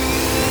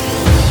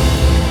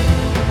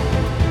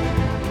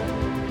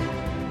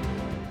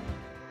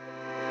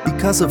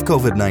 Because of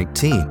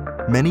COVID-19,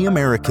 many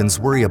Americans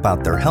worry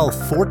about their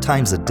health 4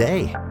 times a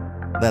day.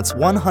 That's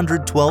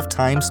 112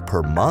 times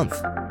per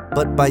month.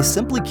 But by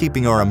simply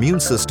keeping our immune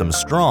system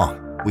strong,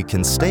 we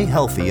can stay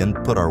healthy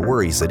and put our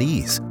worries at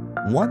ease.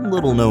 One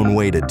little known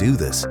way to do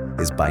this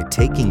is by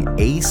taking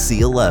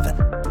AC11,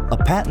 a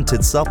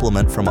patented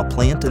supplement from a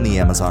plant in the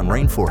Amazon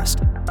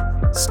rainforest.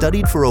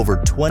 Studied for over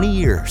 20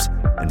 years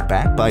and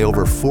backed by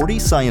over 40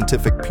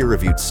 scientific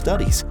peer-reviewed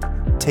studies,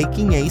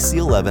 taking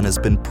AC11 has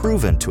been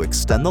proven to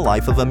extend the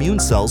life of immune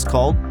cells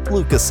called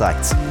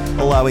leukocytes,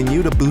 allowing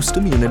you to boost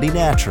immunity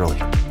naturally.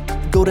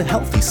 Go to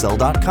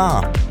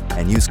healthycell.com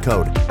and use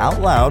code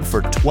OUTLOUD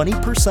for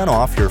 20%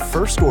 off your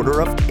first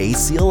order of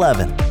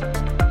AC11.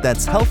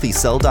 That's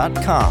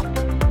healthycell.com,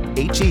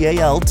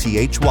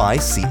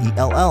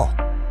 HEALTHYCELL,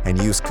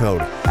 and use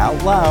code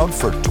OUTLOUD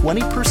for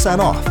 20%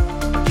 off.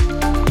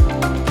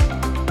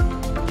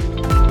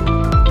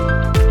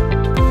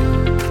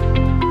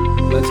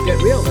 Let's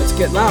get real, let's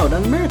get loud.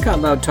 On America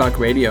Out Loud Talk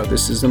Radio,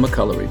 this is the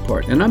McCullough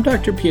Report, and I'm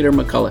Dr. Peter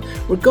McCullough.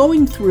 We're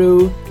going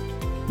through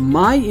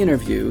my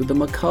interview, the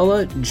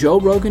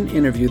McCullough-Joe Rogan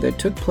interview that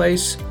took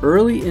place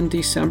early in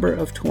December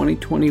of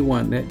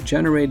 2021 that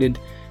generated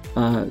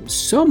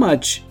so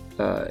much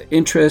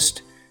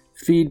interest,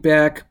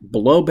 feedback,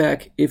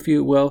 blowback, if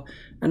you will.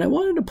 And I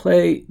wanted to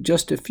play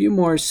just a few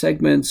more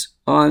segments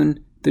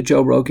on the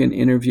Joe Rogan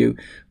interview.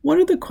 One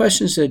of the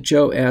questions that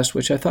Joe asked,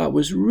 which I thought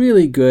was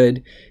really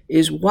good,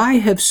 is why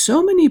have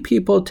so many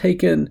people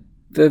taken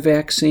the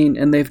vaccine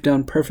and they've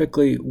done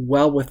perfectly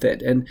well with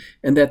it, and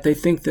that they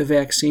think the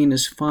vaccine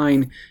is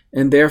fine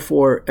and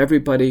therefore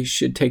everybody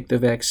should take the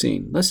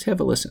vaccine. Let's have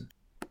a listen.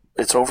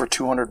 It's over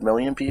 200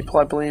 million people,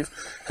 I believe,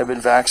 have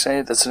been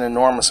vaccinated. That's an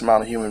enormous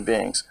amount of human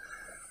beings.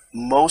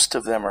 Most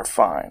of them are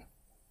fine.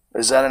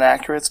 Is that an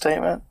accurate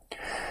statement?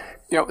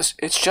 You know,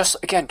 it's just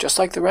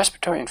like the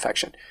respiratory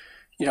infection.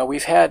 You know,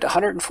 we've had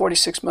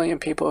 146 million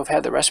people who've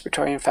had the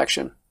respiratory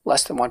infection.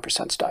 Less than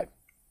 1%'s died.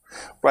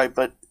 Right,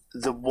 but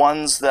the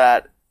ones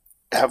that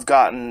have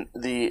gotten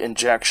the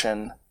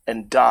injection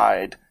and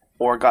died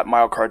or got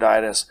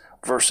myocarditis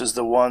versus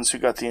the ones who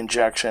got the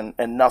injection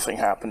and nothing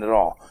happened at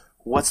all.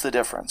 What's the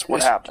difference?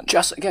 What happened?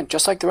 Just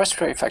like the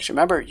respiratory infection.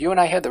 Remember, you and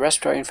I had the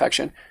respiratory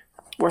infection.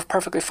 We're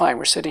perfectly fine.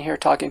 We're sitting here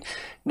talking.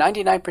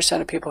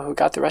 99% of people who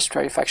got the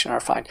respiratory infection are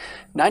fine.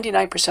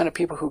 99% of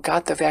people who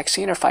got the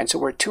vaccine are fine. So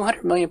we're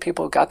 200 million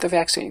people who got the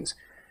vaccines,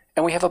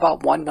 and we have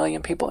about 1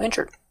 million people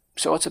injured.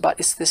 So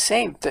it's the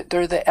same.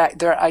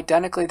 They're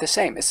identically the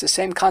same. It's the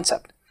same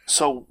concept.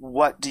 So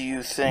what do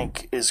you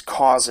think is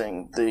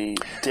causing the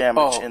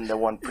damage in the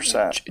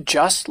 1%?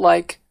 Just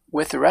like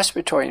with the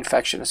respiratory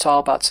infection, it's all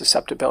about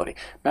susceptibility.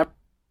 Remember?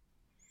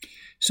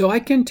 So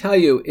I can tell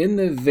you, in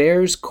the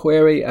VAERS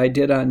query I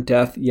did on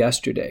death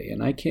yesterday,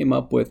 and I came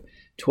up with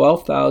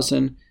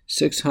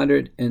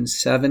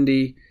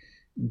 12,670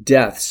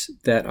 deaths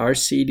that our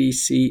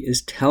CDC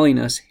is telling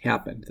us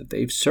happened, that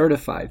they've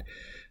certified.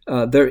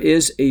 There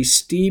is a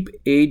steep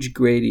age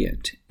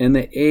gradient, and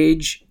the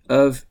age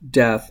of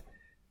death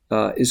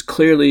is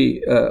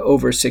clearly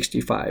over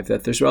 65,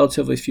 that there's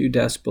relatively few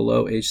deaths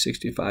below age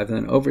 65, and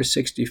then over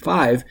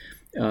 65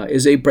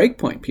 is a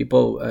breakpoint.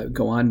 People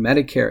go on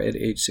Medicare at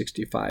age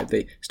 65.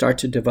 They start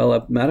to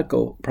develop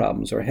medical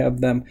problems or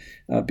have them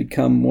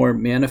become more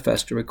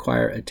manifest or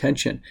require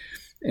attention.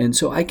 And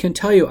so I can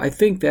tell you, I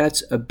think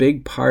that's a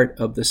big part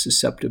of the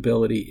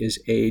susceptibility is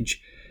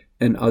age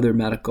and other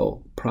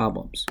medical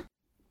problems.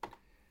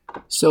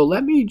 So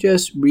let me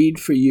just read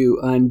for you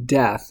on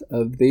death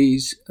of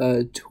these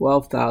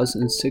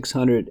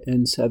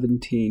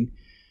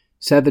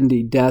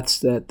 12,670 deaths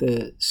that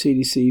the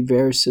CDC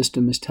VAERS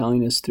system is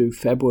telling us through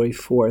February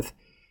 4th,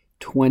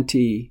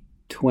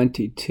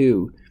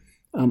 2022.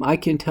 I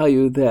can tell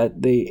you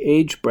that the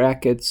age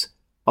brackets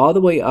all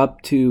the way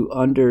up to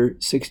under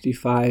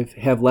 65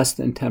 have less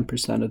than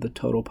 10% of the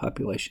total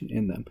population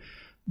in them.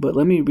 But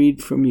let me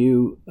read from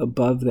you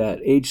above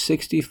that. Age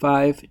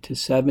 65 to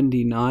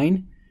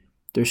 79,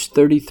 there's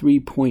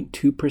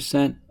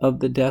 33.2% of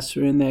the deaths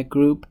are in that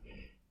group.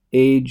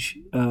 Age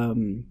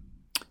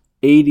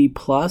 80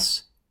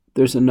 plus,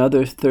 there's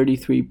another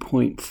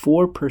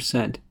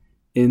 33.4%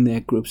 in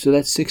that group. So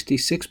that's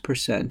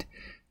 66%.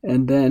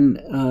 And then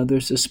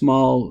there's a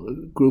small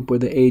group where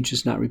the age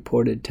is not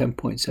reported,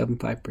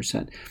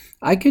 10.75%.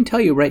 I can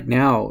tell you right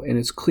now, and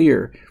it's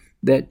clear,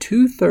 that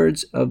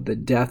 2/3 of the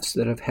deaths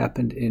that have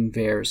happened in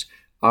VAERS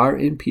are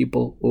in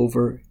people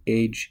over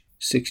age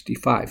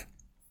 65.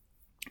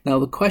 Now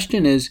the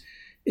question is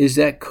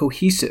that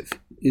cohesive?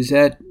 Does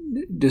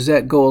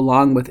that go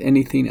along with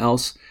anything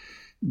else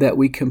that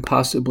we can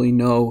possibly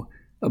know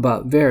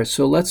about VAERS?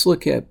 So let's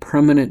look at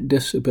permanent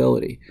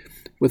disability.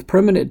 With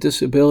permanent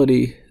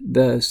disability,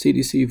 the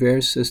CDC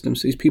VAERS system,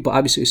 so these people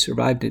obviously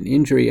survived an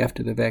injury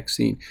after the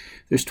vaccine.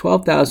 There's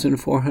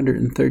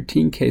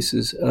 12,413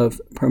 cases of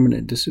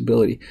permanent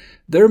disability.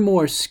 They're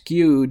more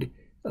skewed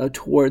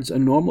towards a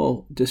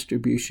normal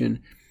distribution.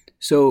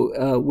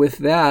 So with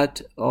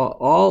that,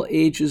 all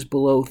ages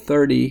below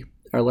 30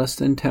 are less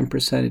than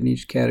 10% in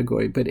each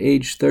category, but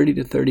age 30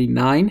 to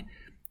 39,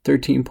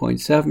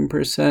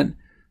 13.7%,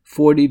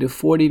 40 to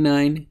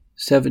 49,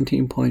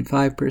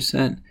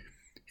 17.5%,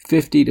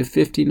 50 to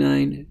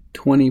 59,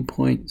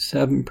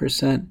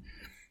 20.7%,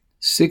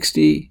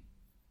 60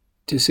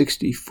 to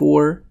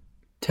 64,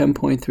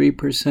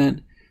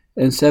 10.3%,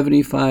 and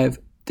 65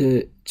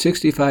 to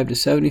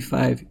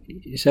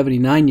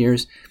 79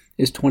 years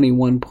is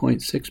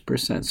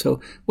 21.6%. So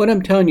what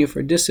I'm telling you,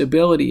 for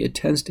disability, it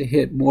tends to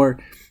hit more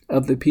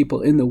of the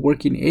people in the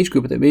working age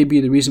group. That may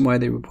be the reason why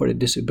they reported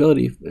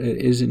disability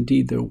is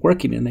indeed they're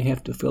working and they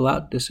have to fill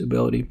out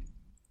disability.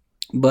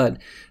 But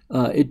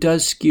it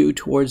does skew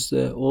towards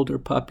the older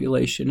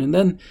population. And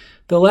then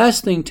the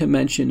last thing to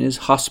mention is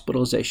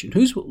hospitalization.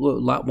 Who's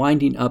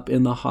winding up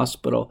in the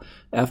hospital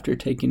after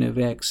taking a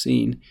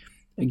vaccine?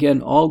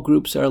 Again, all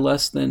groups are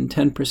less than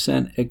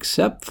 10%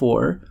 except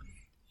for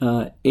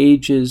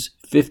ages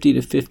 50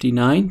 to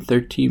 59,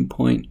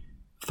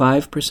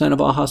 13.5%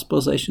 of all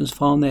hospitalizations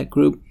fall in that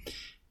group.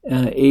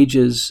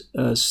 Ages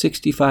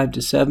 65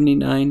 to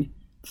 79,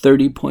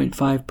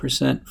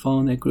 30.5% fall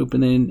in that group.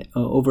 And then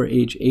over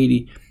age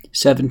 80,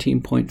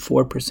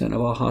 17.4%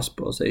 of all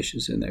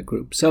hospitalizations in that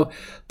group. So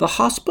the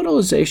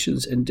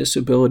hospitalizations and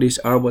disabilities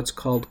are what's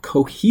called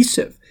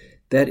cohesive.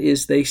 That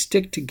is, they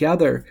stick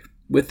together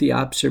with the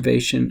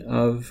observation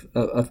of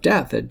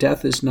death. That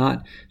death is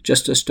not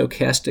just a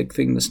stochastic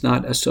thing that's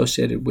not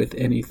associated with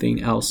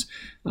anything else.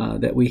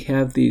 That we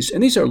have these,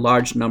 and these are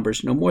large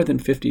numbers, no more than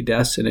 50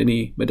 deaths in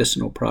any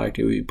medicinal product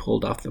that would be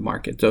pulled off the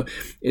market. So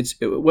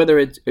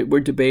we're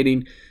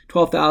debating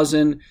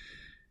 12,000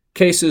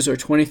 cases or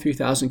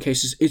 23,000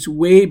 cases, it's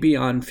way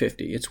beyond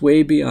 50. It's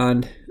way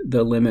beyond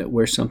the limit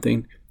where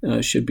something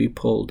should be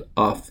pulled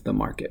off the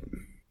market.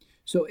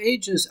 So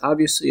age is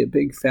obviously a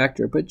big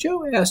factor, but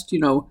Joe asked,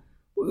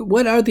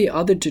 what are the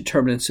other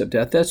determinants of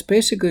death? That's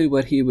basically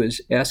what he was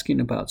asking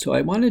about. So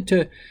I wanted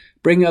to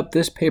bring up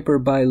this paper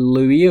by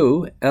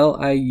Liu,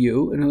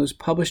 L-I-U, and it was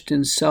published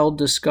in Cell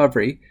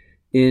Discovery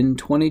in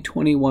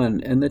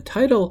 2021. And the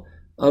title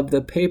of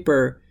the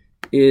paper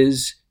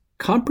is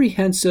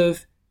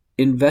Comprehensive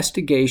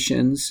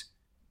Investigations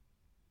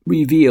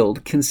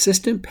Revealed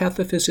Consistent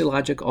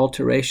Pathophysiologic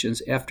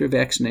Alterations After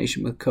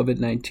Vaccination with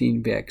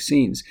COVID-19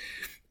 Vaccines.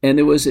 And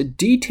there was a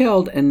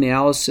detailed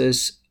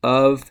analysis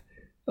of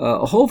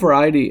a whole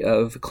variety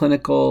of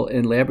clinical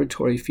and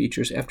laboratory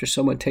features after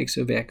someone takes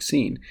a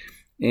vaccine.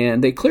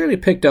 And they clearly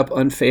picked up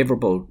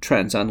unfavorable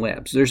trends on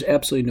labs. There's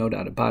absolutely no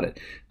doubt about it.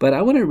 But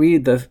I want to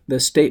read the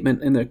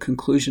statement in the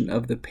conclusion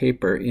of the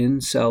paper in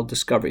Cell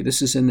Discovery.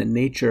 This is in the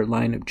Nature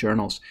line of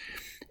journals.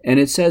 And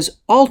it says,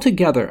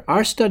 altogether,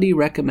 our study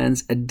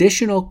recommends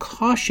additional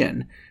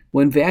caution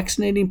when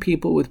vaccinating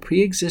people with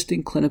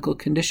pre-existing clinical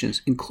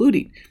conditions,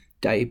 including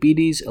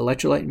diabetes,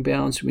 electrolyte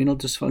imbalance, renal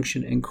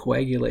dysfunction, and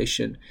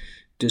coagulation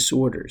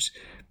disorders.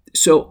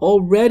 So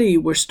already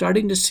we're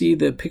starting to see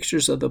the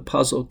pictures of the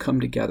puzzle come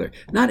together.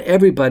 Not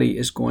everybody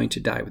is going to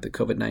die with the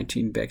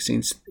COVID-19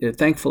 vaccines.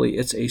 Thankfully,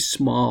 it's a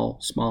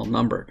small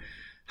number.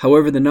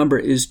 However, the number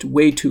is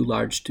way too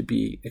large to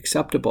be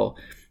acceptable.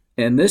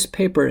 And this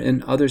paper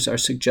and others are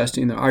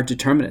suggesting there are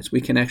determinants.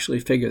 We can actually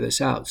figure this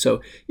out. So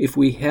if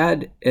we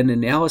had an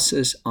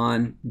analysis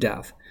on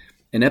death,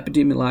 an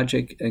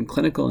epidemiologic and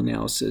clinical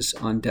analysis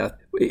on death,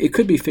 it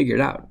could be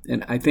figured out.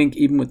 And I think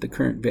even with the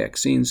current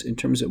vaccines, in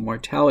terms of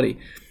mortality,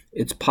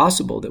 it's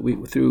possible that we,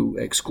 through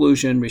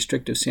exclusion,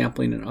 restrictive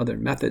sampling, and other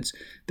methods,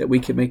 that we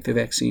can make the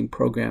vaccine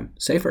program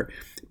safer.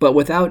 But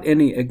without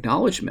any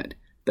acknowledgement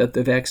that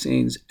the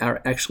vaccines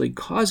are actually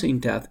causing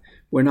death,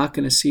 we're not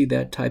going to see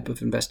that type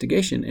of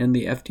investigation. And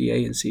the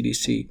FDA and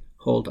CDC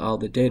hold all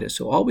the data.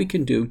 So all we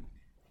can do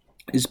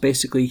is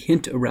basically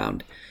hint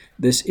around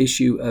this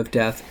issue of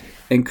death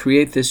and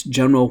create this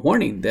general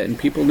warning that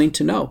people need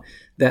to know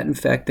that, in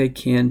fact, they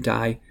can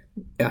die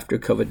after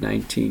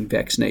COVID-19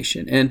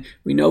 vaccination. And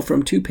we know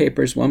from two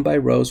papers, one by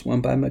Rose,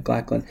 one by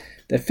McCullough,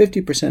 that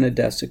 50% of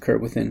deaths occur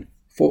within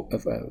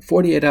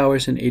 48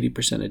 hours and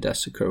 80% of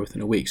deaths occur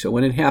within a week. So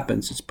when it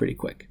happens, it's pretty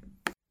quick.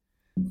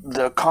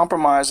 The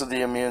compromise of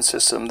the immune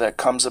system that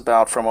comes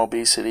about from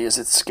obesity, is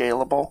it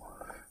scalable?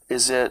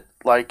 Is it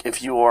like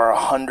if you are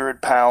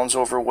 100 pounds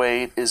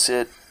overweight, is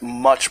it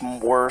much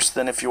worse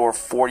than if you're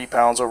 40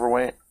 pounds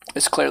overweight?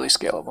 It's clearly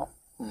scalable.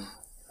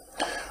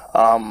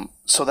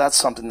 So that's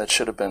something that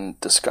should have been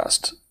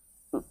discussed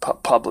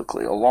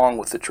publicly, along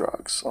with the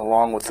drugs,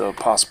 along with the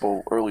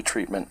possible early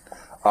treatment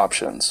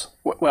options.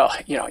 Well,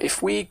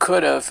 if we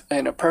could have,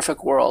 in a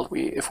perfect world,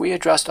 if we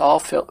addressed all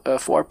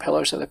four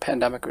pillars of the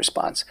pandemic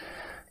response,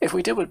 if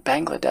we did what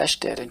Bangladesh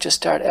did and just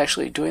start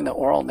actually doing the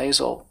oral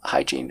nasal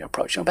hygiene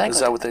approach.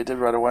 Is that what they did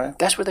right away?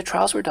 That's where the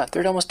trials were done.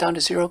 They're almost down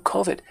to zero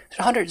COVID. There's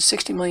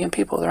 160 million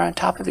people. They're on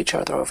top of each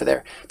other over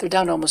there. They're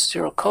down to almost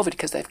zero COVID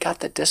because they've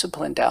got the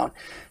discipline down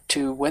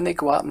to when they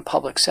go out in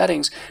public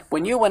settings.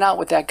 When you went out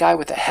with that guy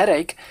with a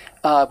headache,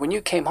 when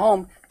you came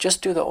home,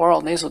 just do the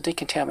oral nasal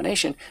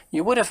decontamination,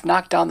 you would have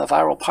knocked down the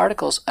viral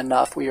particles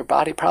enough where your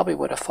body probably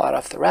would have fought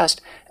off the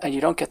rest and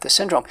you don't get the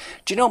syndrome.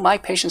 Do you know my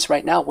patients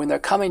right now, when they're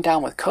coming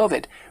down with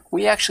COVID,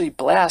 we actually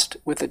blast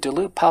with the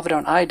dilute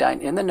povidone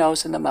iodine in the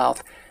nose and the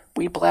mouth.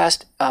 We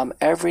blast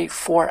every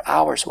 4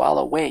 hours while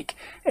awake,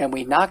 and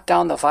we knock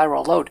down the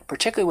viral load,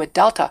 particularly with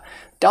Delta.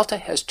 Delta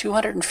has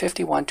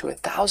 251 to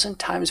 1,000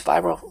 times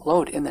viral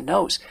load in the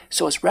nose,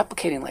 so it's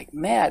replicating like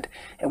mad,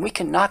 and we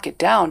can knock it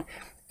down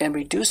and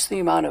reduce the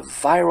amount of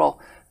viral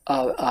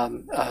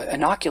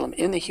inoculum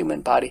in the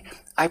human body.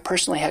 I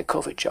personally had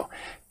COVID, Joe.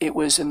 It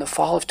was in the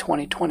fall of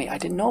 2020. I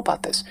didn't know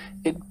about this.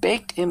 It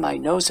baked in my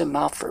nose and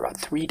mouth for about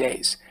 3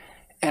 days.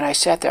 And I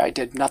sat there, I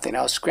did nothing.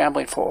 I was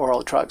scrambling for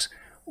oral drugs.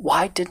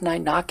 Why didn't I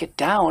knock it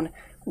down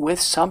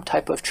with some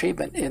type of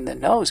treatment in the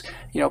nose?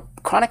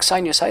 Chronic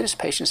sinusitis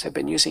patients have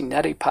been using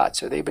neti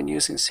pots, or they've been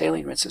using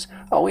saline rinses.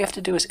 All we have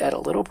to do is add a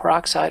little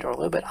peroxide or a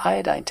little bit of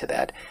iodine to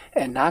that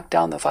and knock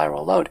down the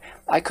viral load.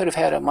 I could have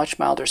had a much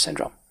milder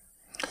syndrome.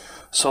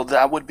 So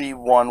that would be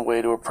one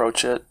way to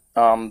approach it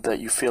that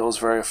you feel is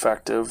very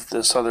effective.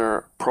 This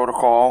other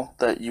protocol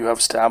that you have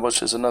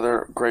established is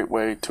another great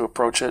way to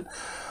approach it.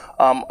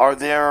 Are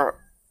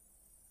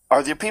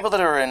there people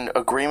that are in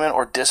agreement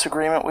or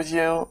disagreement with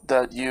you,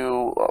 that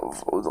you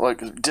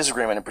like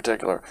disagreement in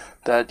particular,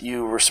 that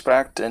you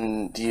respect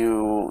and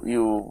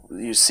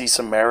you see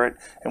some merit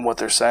in what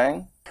they're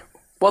saying?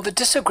 Well, the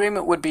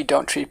disagreement would be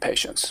don't treat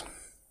patients.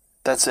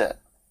 That's it.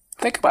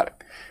 Think about it.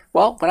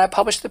 Well, when I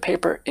published the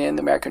paper in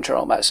the American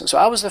Journal of Medicine, so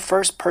I was the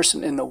first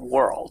person in the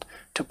world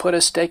to put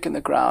a stake in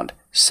the ground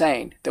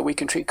saying that we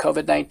can treat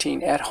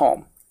COVID-19 at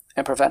home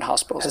and prevent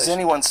hospitalization. Has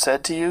anyone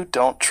said to you,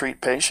 don't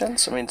treat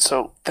patients? I mean,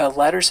 so... The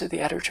letters of the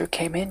editor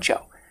came in,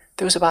 Joe.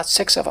 There was about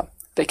 6 of them.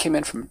 They came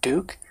in from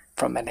Duke,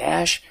 from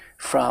Monash,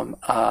 from,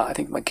 I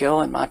think,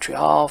 McGill in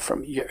Montreal,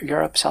 from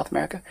Europe, South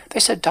America. They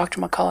said,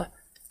 Dr. McCullough,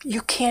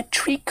 you can't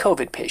treat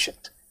COVID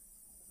patients.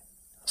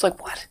 I was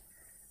like, what?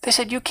 They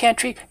said, you can't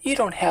treat, you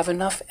don't have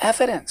enough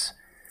evidence.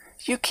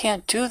 You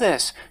can't do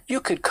this.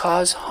 You could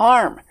cause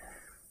harm.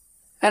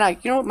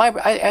 And Joe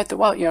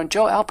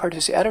Alpert,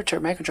 who's the editor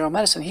of American Journal of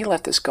Medicine, he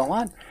let this go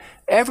on.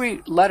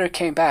 Every letter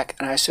came back,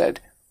 and I said,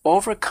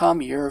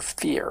 overcome your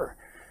fear,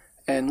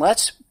 and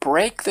let's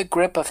break the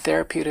grip of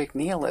therapeutic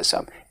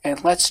nihilism,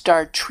 and let's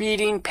start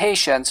treating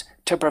patients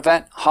to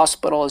prevent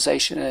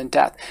hospitalization and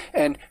death.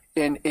 And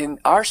in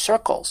our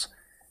circles,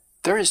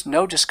 there is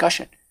no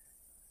discussion.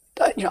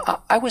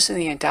 I was in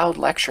the endowed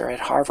lecture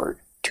at Harvard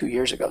 2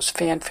 years ago. It was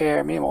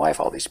fanfare, me and my wife,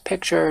 all these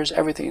pictures,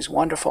 everything is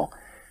wonderful.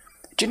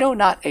 Do you know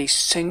not a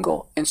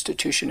single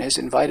institution has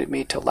invited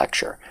me to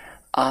lecture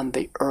on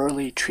the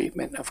early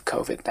treatment of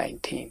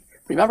COVID-19?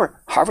 Remember,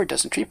 Harvard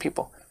doesn't treat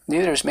people.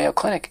 Neither does Mayo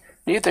Clinic.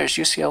 Neither does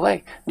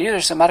UCLA. Neither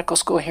does the medical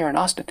school here in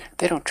Austin.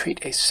 They don't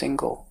treat a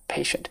single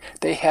patient.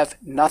 They have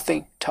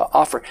nothing to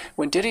offer.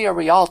 When Didier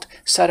Rialt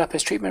set up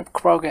his treatment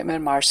program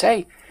in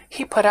Marseille,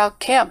 he put out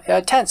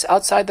tents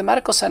outside the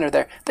medical center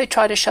there. They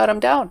tried to shut him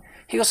down.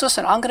 He goes,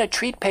 listen, I'm going to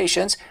treat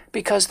patients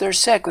because they're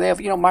sick. They have,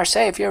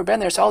 Marseille, if you've ever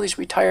been there, it's all these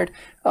retired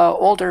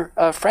older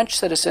French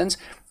citizens,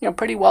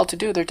 pretty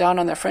well-to-do. They're down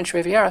on the French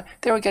Riviera.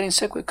 They were getting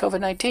sick with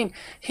COVID-19.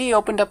 He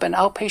opened up an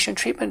outpatient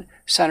treatment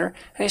center,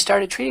 and he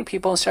started treating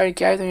people and started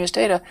gathering his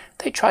data.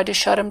 They tried to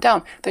shut him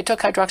down. They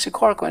took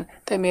hydroxychloroquine.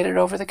 They made it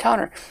over the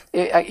counter.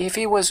 If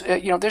he was,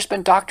 there's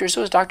been doctors,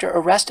 there was a doctor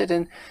arrested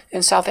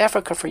in South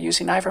Africa for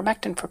using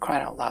ivermectin, for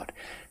crying out loud.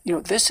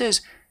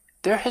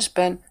 There has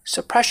been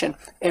suppression,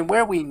 and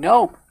where we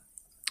know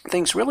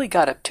things really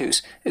got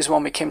obtuse is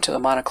when we came to the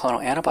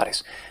monoclonal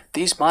antibodies.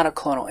 These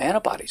monoclonal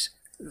antibodies,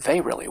 they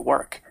really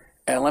work.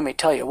 And let me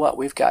tell you what,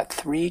 we've got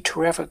 3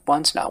 terrific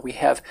ones now. We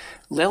have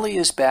Lilly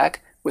is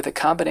back with a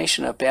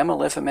combination of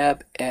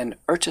bamlanivimab and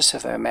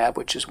ertesivimab,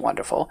 which is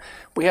wonderful.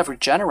 We have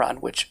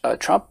Regeneron, which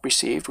Trump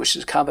received, which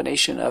is a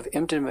combination of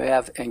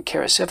imdevimab and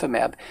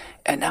carasivimab.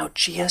 And now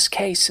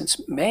GSK,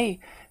 since May,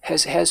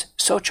 has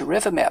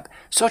sotorivimab.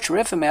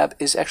 Sotorivimab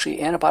is actually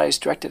antibodies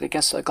directed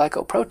against the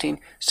glycoprotein,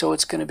 so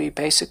it's going to be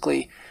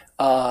basically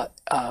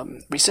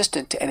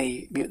resistant to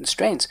any mutant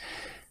strains.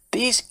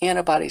 These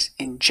antibodies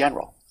in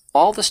general,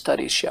 all the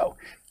studies show,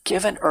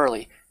 given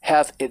early,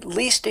 have at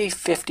least a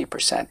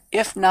 50%,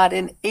 if not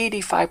an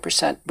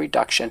 85%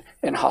 reduction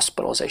in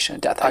hospitalization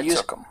and death.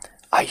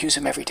 I use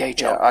them every day,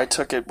 Joe. Yeah, I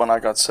took it when I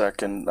got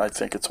sick, and I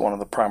think it's one of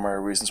the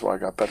primary reasons why I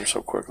got better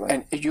so quickly.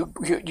 And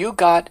you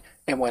got,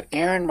 and what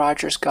Aaron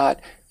Rodgers got,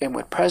 and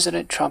what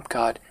President Trump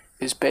got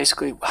is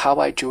basically how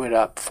I drew it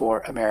up for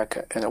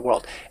America and the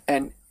world.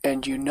 And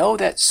you know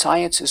that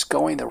science is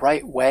going the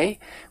right way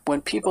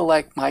when people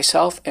like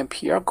myself and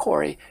Pierre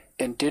Kory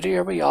and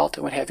Didier Rialt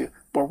and what have you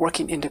were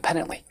working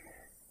independently.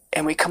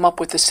 And we come up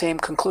with the same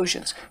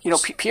conclusions.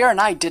 Pierre and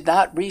I did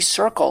not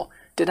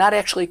did not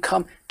actually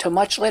come to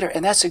much later.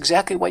 And that's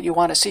exactly what you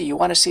want to see. You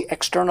want to see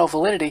external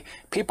validity,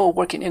 people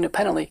working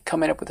independently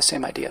coming up with the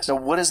same ideas. So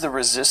what is the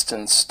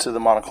resistance to the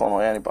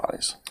monoclonal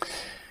antibodies?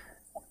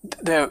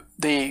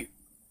 The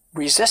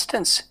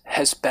resistance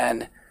has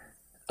been,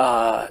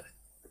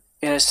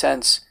 in a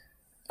sense,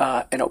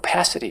 an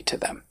opacity to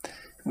them.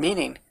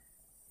 Meaning,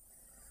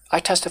 I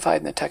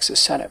testified in the Texas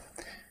Senate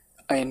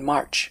in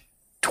March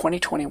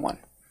 2021.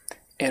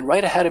 And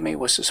right ahead of me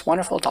was this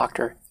wonderful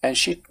doctor, and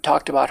she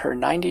talked about her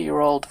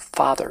 90-year-old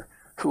father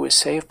who was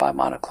saved by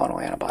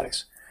monoclonal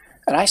antibodies.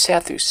 And I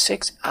sat through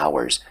 6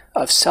 hours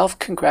of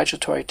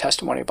self-congratulatory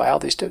testimony by all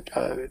these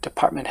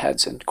department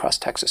heads across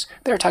Texas.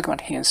 They were talking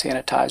about hand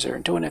sanitizer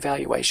and doing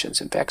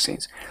evaluations and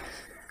vaccines.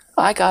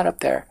 I got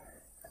up there,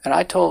 and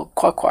I told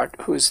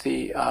Quaquart, who's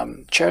the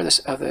chair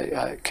of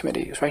the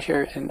committee, who's right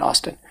here in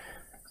Austin,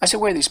 I said,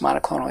 where are these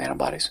monoclonal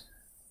antibodies?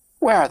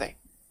 Where are they?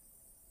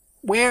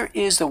 Where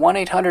is the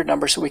 1-800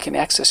 number so we can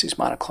access these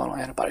monoclonal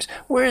antibodies?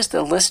 Where is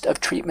the list of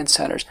treatment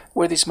centers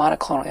where these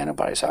monoclonal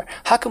antibodies are?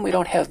 How come we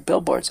don't have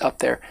billboards up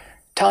there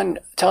telling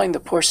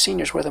the poor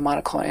seniors where the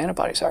monoclonal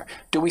antibodies are?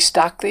 Do we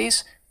stock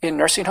these in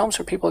nursing homes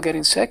where people are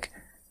getting sick?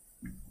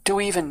 Do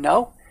we even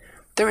know?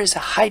 There is a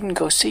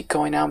hide-and-go-seek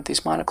going on with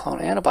these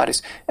monoclonal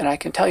antibodies. And I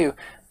can tell you,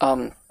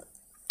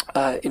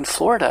 in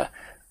Florida,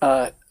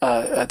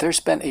 there's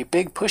been a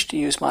big push to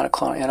use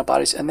monoclonal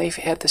antibodies, and they've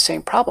had the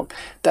same problem,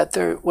 that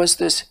there was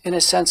this, in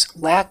a sense,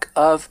 lack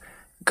of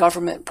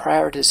government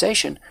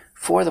prioritization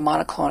for the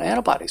monoclonal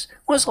antibodies.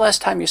 When was the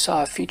last time you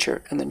saw a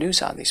feature in the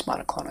news on these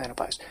monoclonal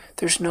antibodies?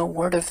 There's no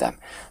word of them.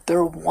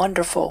 They're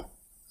wonderful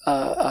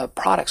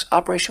products.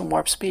 Operation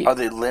Warp Speed. Are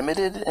they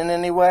limited in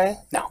any way?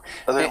 No.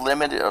 Are they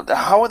limited?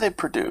 How are they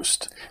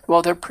produced?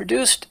 Well, they're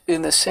produced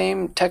in the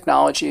same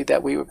technology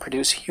that we would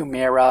produce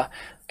Humira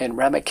and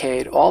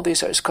Remicade. All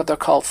these they're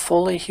called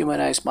fully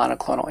humanized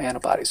monoclonal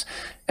antibodies.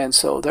 And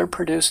so they're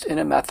produced in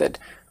a method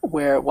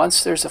where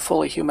once there's a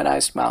fully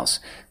humanized mouse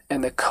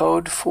and the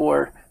code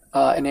for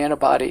an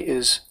antibody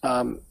is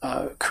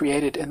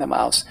created in the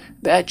mouse,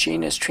 that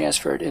gene is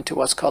transferred into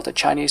what's called a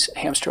Chinese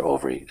hamster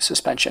ovary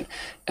suspension,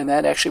 and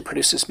that actually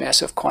produces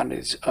massive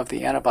quantities of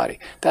the antibody.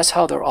 That's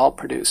how they're all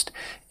produced.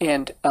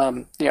 And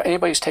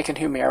anybody who's taken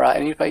Humira,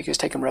 anybody who's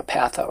taken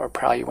Repatha or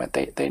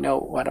Praluent, they know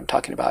what I'm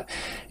talking about.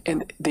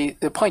 And the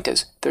point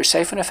is, they're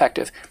safe and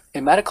effective.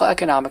 In Medical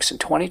Economics in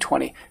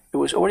 2020, it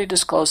was already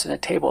disclosed in a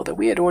table that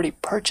we had already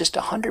purchased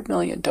 100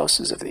 million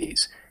doses of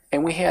these,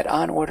 and we had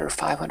on order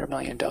 500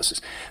 million doses.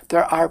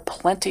 There are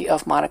plenty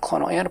of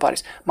monoclonal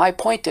antibodies. My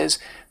point is,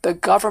 the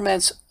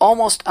governments,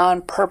 almost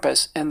on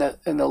purpose, in the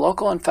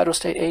local and federal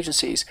state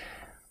agencies,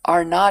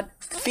 are not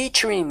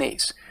featuring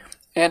these.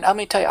 And let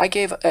me tell you, I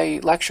gave a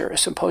lecture, a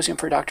symposium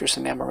for doctors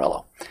in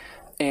Amarillo.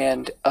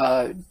 And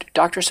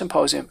doctor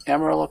symposium,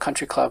 Amarillo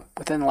Country Club,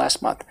 within the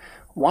last month,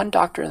 one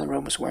doctor in the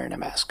room was wearing a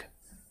mask.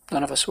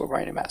 None of us were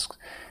wearing masks.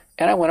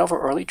 And I went over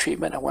early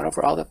treatment. I went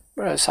over all the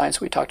science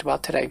we talked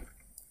about today.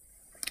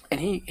 And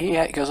he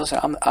goes,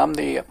 listen, I'm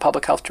the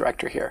public health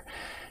director here,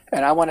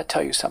 and I want to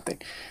tell you something,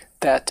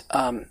 that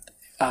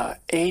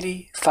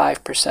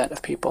 85%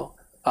 of people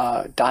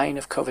dying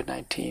of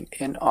COVID-19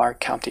 in our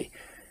county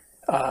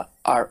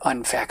are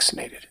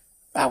unvaccinated.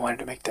 I wanted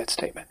to make that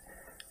statement.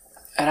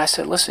 And I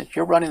said, listen,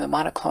 you're running the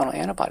monoclonal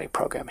antibody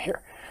program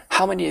here.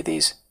 How many of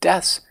these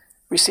deaths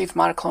received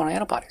monoclonal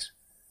antibodies?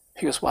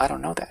 He goes, well, I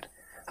don't know that.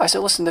 I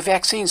said, listen, the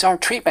vaccines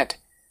aren't treatment.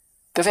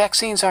 The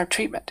vaccines aren't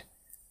treatment.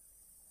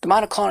 The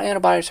monoclonal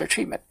antibodies are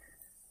treatment.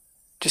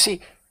 Do you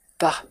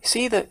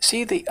see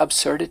the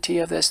absurdity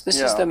of this? This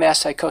is the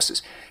mass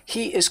psychosis.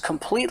 He is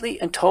completely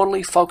and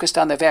totally focused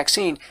on the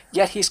vaccine,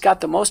 yet he's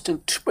got the most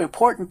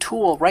important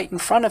tool right in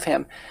front of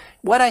him.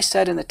 What I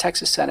said in the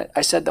Texas Senate,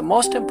 I said the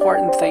most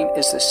important thing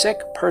is the sick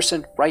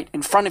person right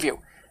in front of you.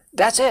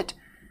 That's it.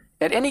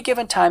 At any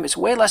given time, it's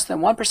way less than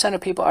 1%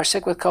 of people are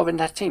sick with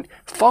COVID-19.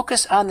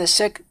 Focus on the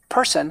sick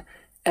person,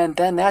 and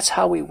then that's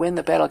how we win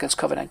the battle against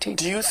COVID-19.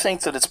 Do you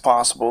think that it's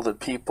possible that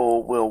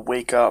people will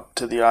wake up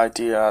to the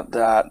idea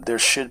that there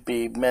should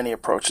be many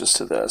approaches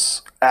to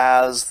this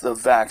as the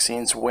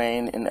vaccines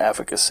wane in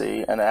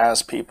efficacy and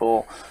as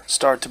people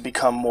start to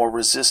become more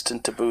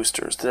resistant to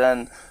boosters?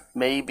 Then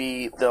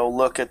maybe they'll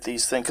look at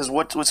these things. Because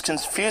what's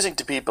confusing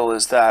to people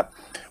is that,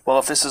 well,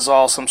 if this is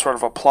all some sort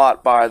of a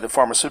plot by the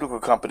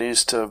pharmaceutical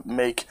companies to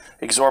make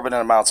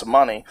exorbitant amounts of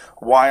money,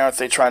 why aren't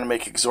they trying to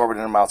make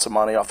exorbitant amounts of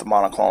money off the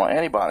monoclonal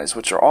antibodies,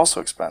 which are also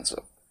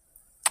expensive?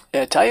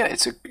 I tell you,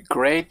 it's a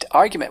great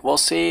argument. We'll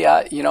see,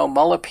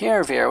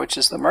 molnupiravir, which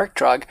is the Merck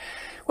drug,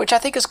 which I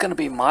think is going to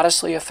be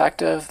modestly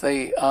effective.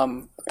 The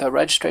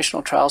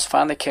registrational trials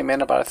finally came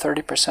in about a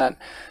 30%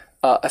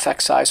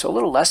 effect size, so a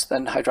little less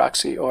than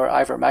hydroxy or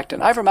ivermectin.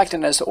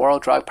 Ivermectin as the oral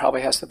drug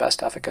probably has the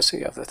best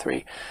efficacy of the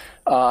three.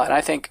 And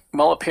I think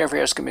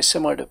molnupiravir is going to be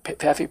similar to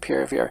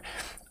favipiravir.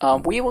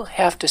 We will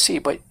have to see,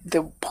 but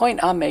the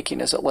point I'm making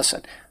is that,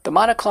 listen, the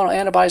monoclonal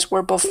antibodies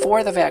were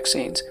before the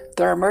vaccines.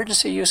 They're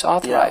emergency use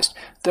authorized.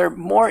 Yeah. They're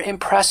more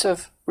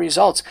impressive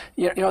results.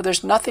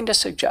 There's nothing to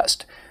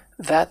suggest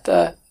that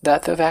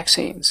the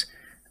vaccines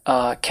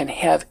can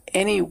have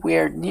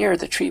anywhere near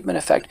the treatment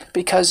effect,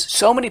 because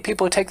so many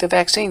people who take the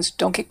vaccines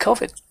don't get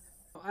COVID.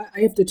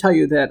 I have to tell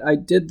you that I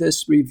did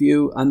this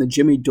review on the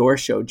Jimmy Dore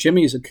show.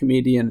 Jimmy is a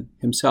comedian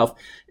himself,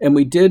 and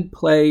we did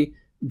play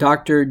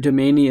Dr.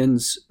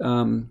 Damanian's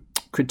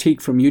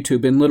critique from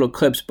YouTube in little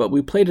clips, but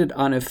we played it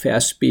on a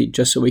fast speed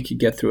just so we could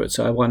get through it.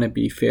 So I want to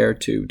be fair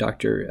to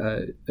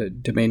Dr.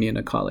 Damanian,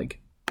 a colleague.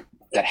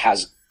 That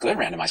has good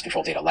randomized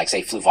control data, like,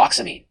 say,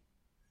 fluvoxamine,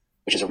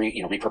 which is a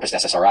repurposed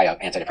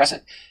SSRI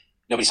antidepressant.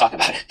 Nobody's talking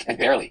about it, and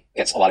barely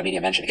gets a lot of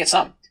media mention. It gets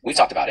some. We've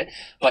talked about it,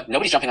 but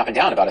nobody's jumping up and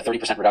down about a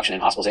 30% reduction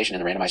in hospitalization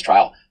in the randomized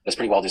trial. That's a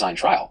pretty well-designed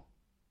trial.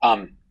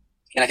 And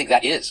I think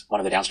that is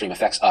one of the downstream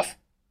effects of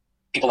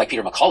people like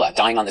Peter McCullough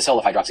dying on this hill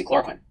of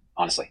hydroxychloroquine,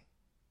 honestly.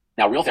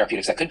 Now, real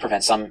therapeutics that could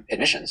prevent some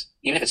admissions,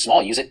 even if it's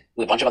small, use it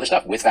with a bunch of other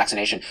stuff, with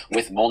vaccination,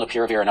 with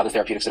molnupiravir and other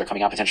therapeutics that are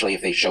coming out potentially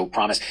if they show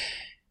promise.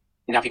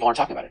 Now people aren't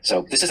talking about it.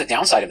 So this is a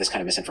downside of this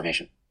kind of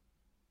misinformation.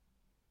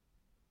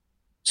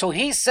 So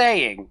he's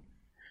saying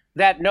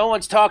that no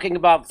one's talking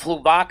about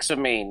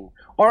fluvoxamine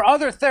or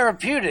other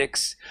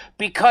therapeutics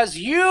because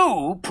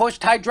you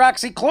pushed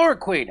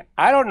hydroxychloroquine.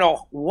 I don't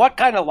know what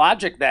kind of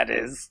logic that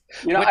is.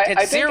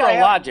 It's zero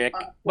logic.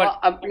 But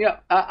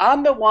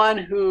I'm the one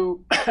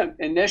who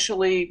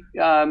initially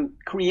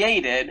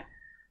created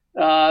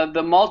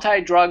the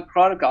multi-drug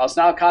protocol. It's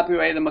now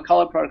copyrighted, the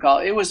McCullough protocol.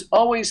 It was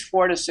always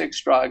 4 to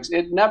 6 drugs.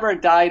 It never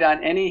died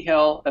on any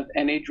hill of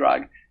any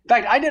drug. In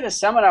fact, I did a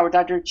seminar with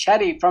Dr.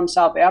 Chetty from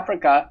South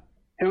Africa,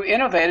 who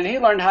innovated. He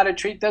learned how to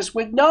treat this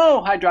with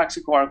no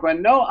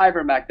hydroxychloroquine, no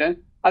ivermectin.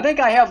 I think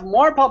I have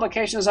more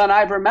publications on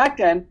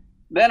ivermectin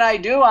than I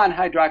do on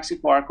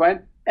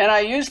hydroxychloroquine, and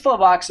I use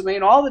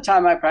fluvoxamine all the time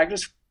in my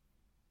practice.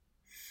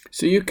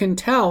 So you can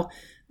tell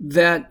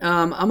that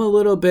I'm a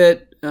little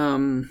bit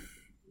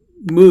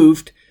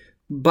moved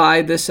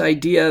by this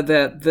idea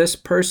that this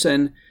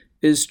person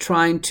is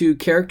trying to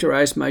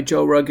characterize my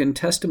Joe Rogan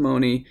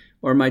testimony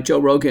or my Joe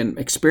Rogan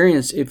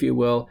experience, if you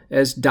will,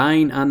 as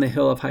dying on the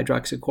hill of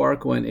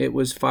hydroxychloroquine. It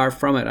was far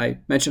from it. I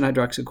mentioned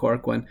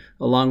hydroxychloroquine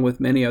along with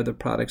many other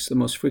products. The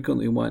most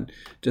frequently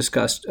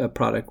discussed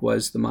product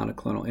was the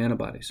monoclonal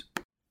antibodies.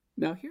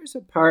 Now, here's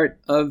a part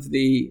of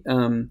the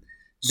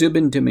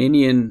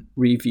Zubin-Damanian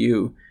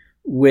review,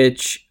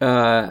 which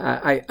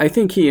I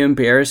think he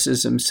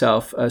embarrasses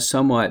himself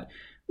somewhat,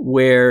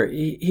 where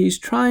he's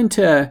trying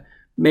to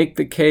make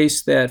the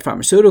case that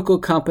pharmaceutical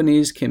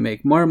companies can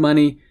make more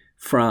money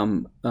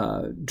from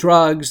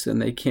drugs than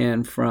they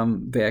can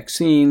from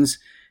vaccines.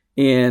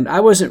 And I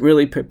wasn't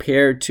really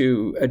prepared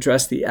to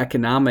address the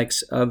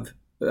economics of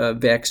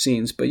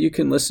vaccines, but you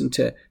can listen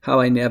to how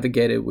I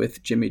navigated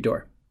with Jimmy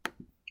Dore.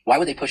 Why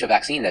would they push a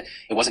vaccine that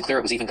it wasn't clear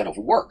it was even going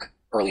to work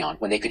early on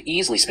when they could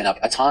easily spin up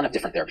a ton of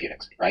different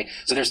therapeutics, right?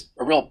 So there's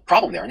a real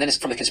problem there. And then it's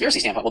from the conspiracy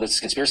standpoint, well, there's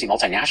a conspiracy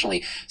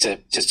multinationally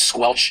to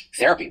squelch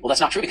therapy. Well, that's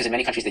not true because in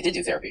many countries they did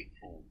do therapy.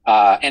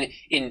 And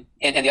the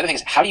other thing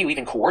is, how do you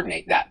even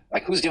coordinate that?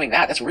 Like, who's doing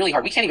that? That's really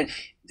hard. We can't even,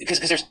 because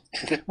there's...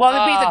 Well,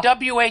 it'd be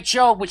the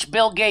WHO, which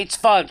Bill Gates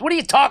funds. What are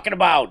you talking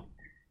about?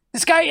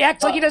 This guy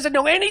acts like he doesn't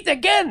know anything.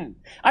 Again,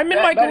 I'm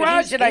in my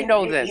garage and I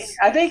know this.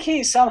 I think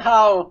he's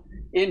somehow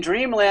in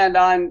dreamland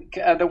on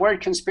the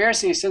word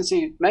conspiracy since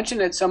he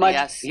mentioned it so much.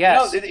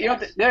 Yes.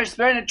 There's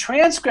been a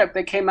transcript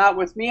that came out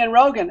with me and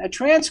Rogan, a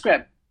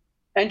transcript.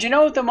 And you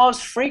know what the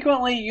most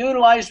frequently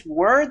utilized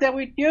word that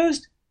we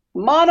used?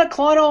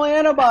 Monoclonal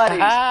antibodies.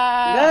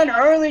 Then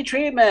early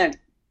treatment.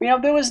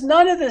 There was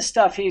none of this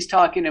stuff he's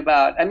talking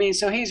about. I mean,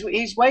 so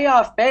he's way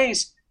off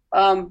base.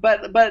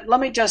 But let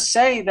me just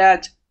say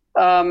that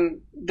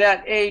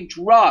that a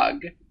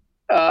drug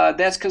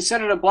that's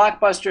considered a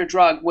blockbuster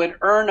drug would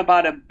earn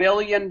about $1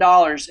 billion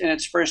in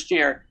its first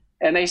year,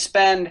 and they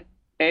spend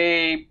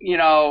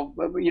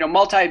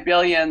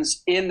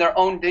multi-billions in their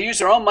own. They use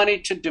their own money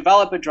to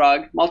develop a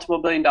drug, multiple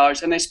 $1 billion,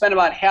 and they spend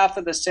about half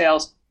of the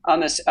sales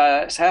on this,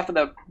 half of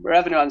the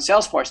revenue on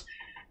Salesforce.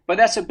 But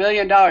that's $1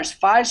 billion.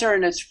 Pfizer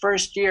in its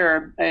first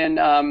year,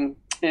 and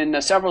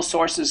in several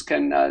sources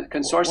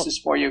can source this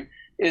for you,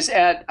 is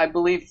at, I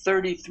believe,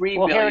 $33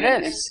 billion. Here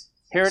it is.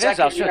 Here it is.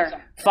 I'll show you.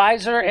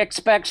 Pfizer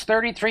expects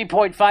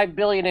 $33.5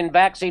 billion in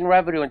vaccine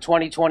revenue in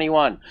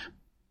 2021.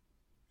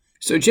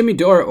 So Jimmy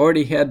Dore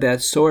already had that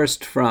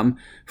sourced from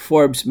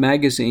Forbes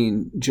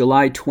magazine,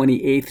 July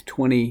 28th,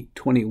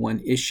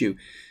 2021 issue.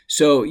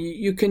 So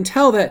you can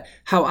tell that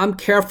how I'm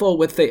careful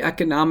with the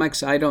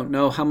economics. I don't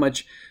know how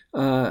much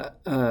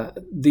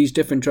these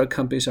different drug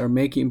companies are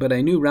making, but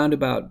I knew round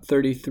about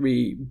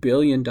 $33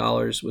 billion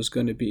was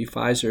going to be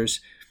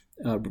Pfizer's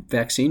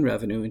vaccine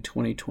revenue in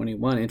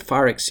 2021, and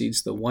far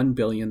exceeds the $1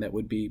 billion that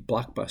would be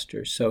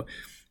blockbusters. So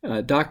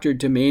Dr.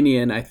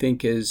 Damanian, I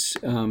think, is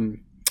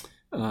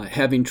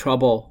having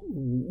trouble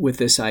with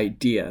this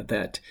idea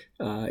that,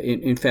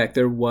 in fact,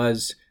 there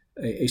was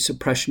a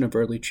suppression of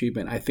early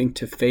treatment, I think,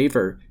 to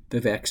favor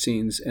the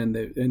vaccines and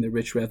the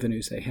rich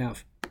revenues they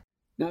have.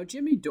 Now,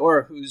 Jimmy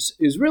Dore,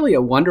 is really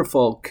a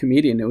wonderful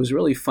comedian, it was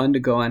really fun to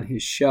go on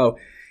his show.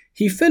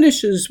 He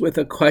finishes with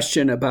a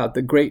question about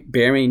the Great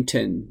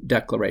Barrington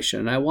Declaration,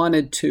 and I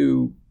wanted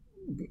to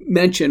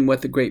mention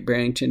what the Great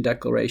Barrington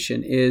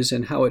Declaration is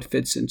and how it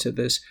fits into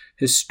this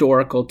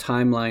historical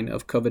timeline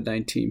of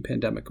COVID-19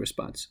 pandemic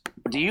response.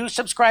 Do you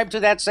subscribe to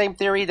that same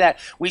theory that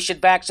we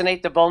should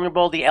vaccinate the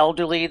vulnerable, the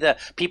elderly, the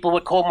people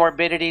with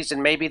comorbidities,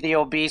 and maybe the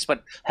obese,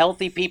 but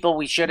healthy people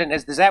we shouldn't?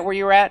 Is that where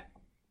you're at?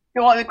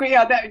 Well,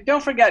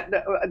 don't forget,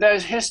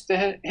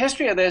 the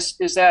history of this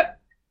is that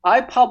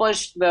I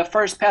published the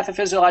first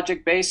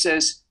pathophysiologic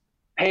basis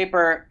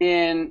paper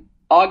in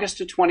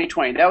August of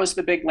 2020. That was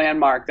the big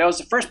landmark. That was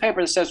the first paper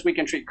that says we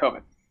can treat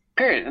COVID,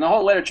 period. In the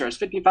whole literature, it's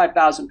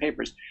 55,000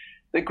 papers.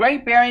 The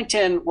Great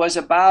Barrington was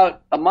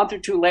about a month or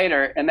two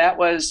later, and that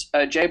was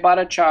Jay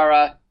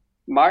Bhattacharya,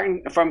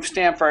 Martin from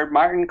Stanford,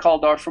 Martin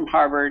Kulldorff from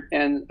Harvard,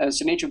 and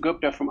Sunita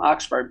Gupta from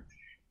Oxford.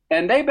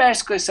 And they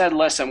basically said,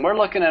 listen, we're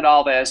looking at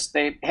all this.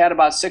 They had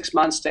about 6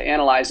 months to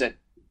analyze it.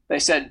 They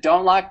said,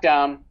 don't lock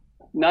down.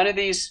 None of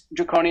these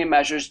draconian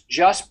measures,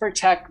 just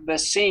protect the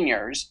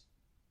seniors.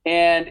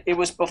 And it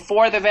was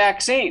before the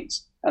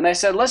vaccines. And they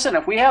said, listen,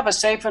 if we have a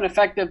safe and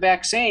effective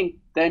vaccine,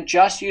 then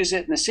just use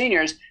it in the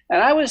seniors.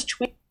 And I was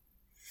tweeting.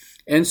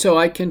 And so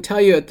I can tell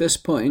you at this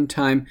point in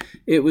time,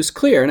 it was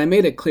clear, and I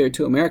made it clear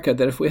to America,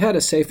 that if we had a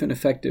safe and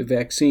effective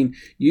vaccine,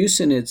 use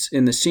in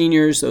the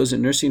seniors, those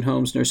in nursing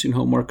homes, nursing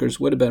home workers,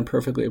 would have been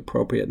perfectly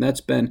appropriate. And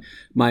that's been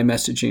my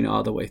messaging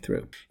all the way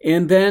through.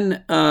 And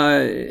then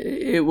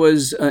it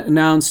was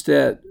announced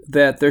that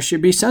there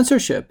should be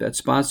censorship, that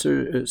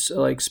sponsors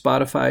like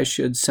Spotify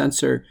should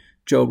censor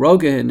Joe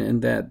Rogan,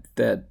 and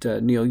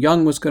that Neil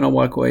Young was going to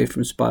walk away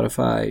from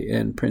Spotify,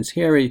 and Prince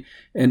Harry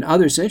and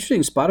others.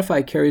 Interesting,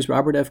 Spotify carries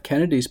Robert F.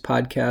 Kennedy's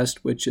podcast,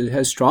 which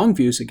has strong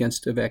views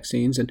against the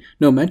vaccines, and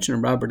no mention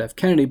of Robert F.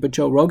 Kennedy, but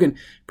Joe Rogan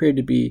appeared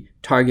to be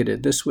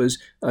targeted. This was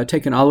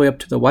taken all the way up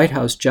to the White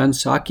House. Jen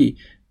Psaki,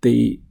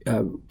 the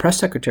press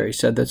secretary,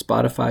 said that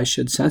Spotify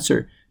should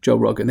censor Joe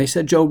Rogan. They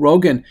said Joe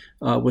Rogan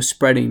was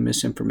spreading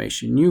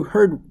misinformation. You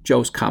heard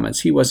Joe's comments.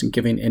 He wasn't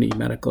giving any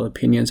medical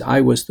opinions. I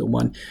was the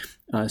one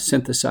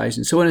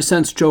synthesizing. So in a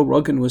sense, Joe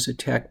Rogan was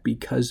attacked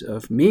because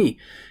of me.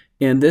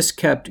 And this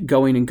kept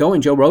going and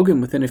going. Joe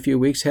Rogan, within a few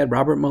weeks, had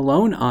Robert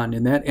Malone on,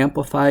 and that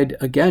amplified,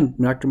 again,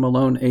 Dr.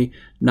 Malone, a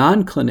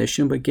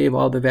non-clinician, but gave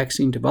all the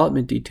vaccine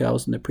development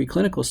details and the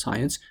preclinical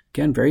science.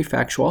 Again, very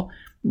factual,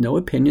 no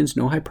opinions,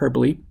 no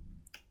hyperbole.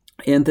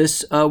 And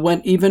this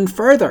went even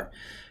further.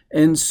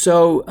 And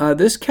so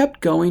this kept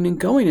going and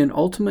going. And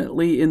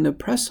ultimately, in the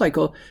press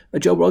cycle,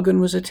 Joe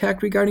Rogan was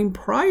attacked regarding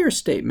prior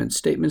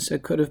statements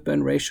that could have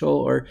been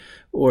racial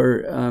or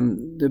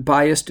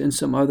biased in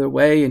some other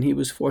way. And he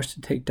was forced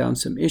to take down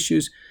some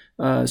issues,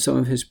 some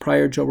of his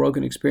prior Joe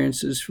Rogan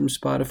experiences from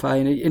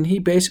Spotify. And he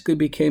basically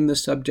became the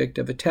subject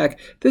of attack.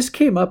 This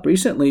came up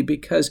recently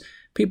because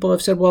people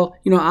have said, well,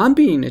 I'm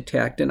being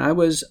attacked. And I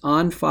was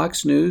on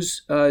Fox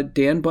News,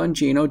 Dan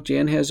Bongino.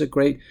 Dan has a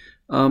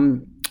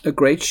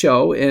great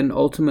show, and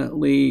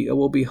ultimately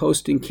will be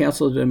hosting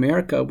Canceled in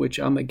America, which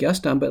I'm a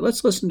guest on. But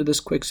let's listen to this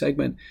quick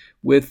segment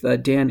with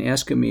Dan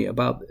asking me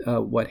about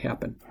what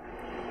happened.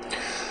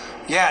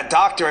 Yeah,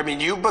 doctor,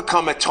 you've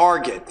become a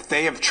target.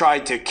 They have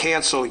tried to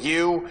cancel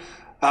you.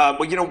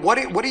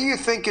 What do you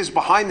think is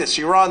behind this?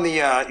 You're on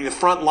the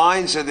front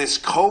lines of this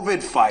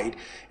COVID fight.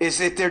 Is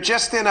it they're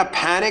just in a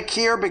panic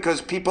here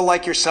because people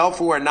like yourself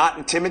who are not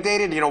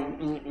intimidated?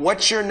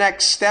 What's your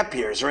next step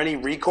here? Is there any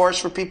recourse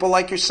for people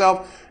like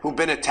yourself who've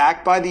been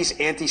attacked by these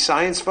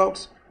anti-science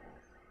folks?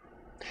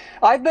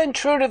 I've been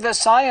true to the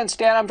science,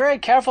 Dan. I'm very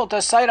careful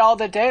to cite all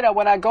the data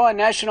when I go on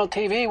national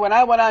TV. When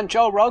I went on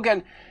Joe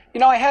Rogan,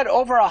 I had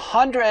over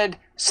 100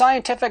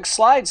 scientific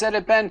slides that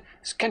had been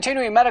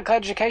continuing medical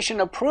education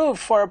approved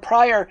for a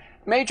prior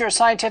major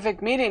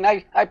scientific meeting.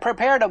 I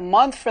prepared a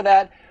month for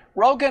that.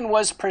 Rogan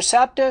was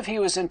perceptive, he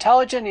was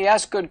intelligent, he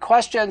asked good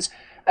questions,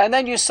 and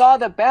then you saw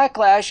the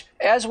backlash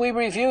as we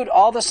reviewed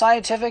all the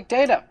scientific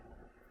data.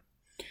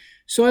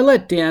 So I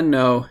let Dan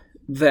know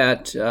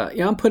that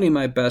I'm putting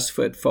my best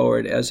foot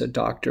forward as a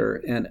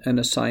doctor and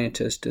a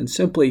scientist, and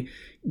simply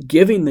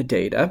giving the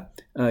data,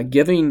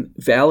 giving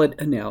valid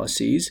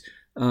analyses,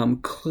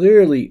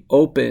 clearly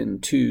open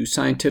to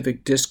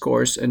scientific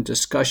discourse and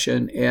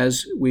discussion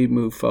as we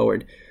move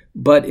forward.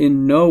 But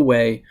in no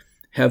way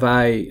have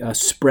I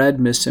spread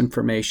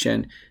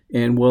misinformation,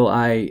 and will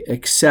I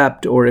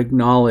accept or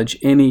acknowledge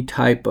any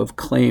type of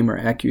claim or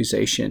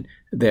accusation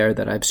there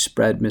that I've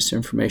spread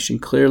misinformation.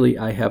 Clearly,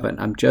 I haven't.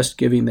 I'm just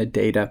giving the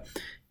data,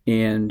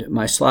 and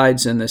my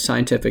slides and the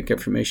scientific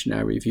information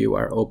I review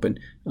are open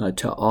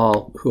to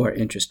all who are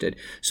interested.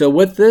 So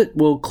with that,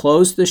 we'll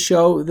close the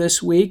show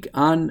this week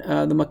on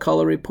the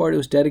McCullough Report. It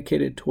was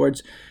dedicated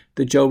towards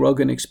the Joe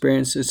Rogan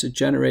experiences. It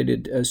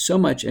generated so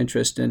much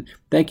interest, and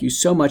thank you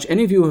so much.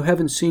 Any of you who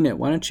haven't seen it,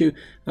 why don't you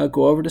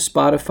go over to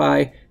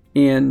Spotify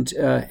and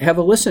have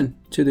a listen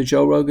to the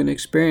Joe Rogan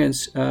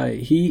experience.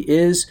 He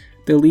is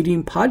the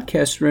leading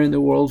podcaster in the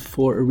world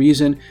for a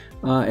reason,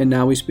 and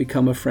now he's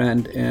become a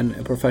friend and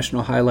a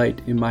professional highlight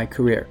in my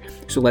career.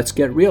 So let's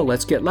get real,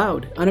 let's get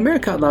loud on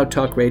America Out Loud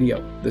Talk Radio.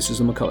 This is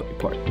the McCullough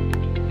Report.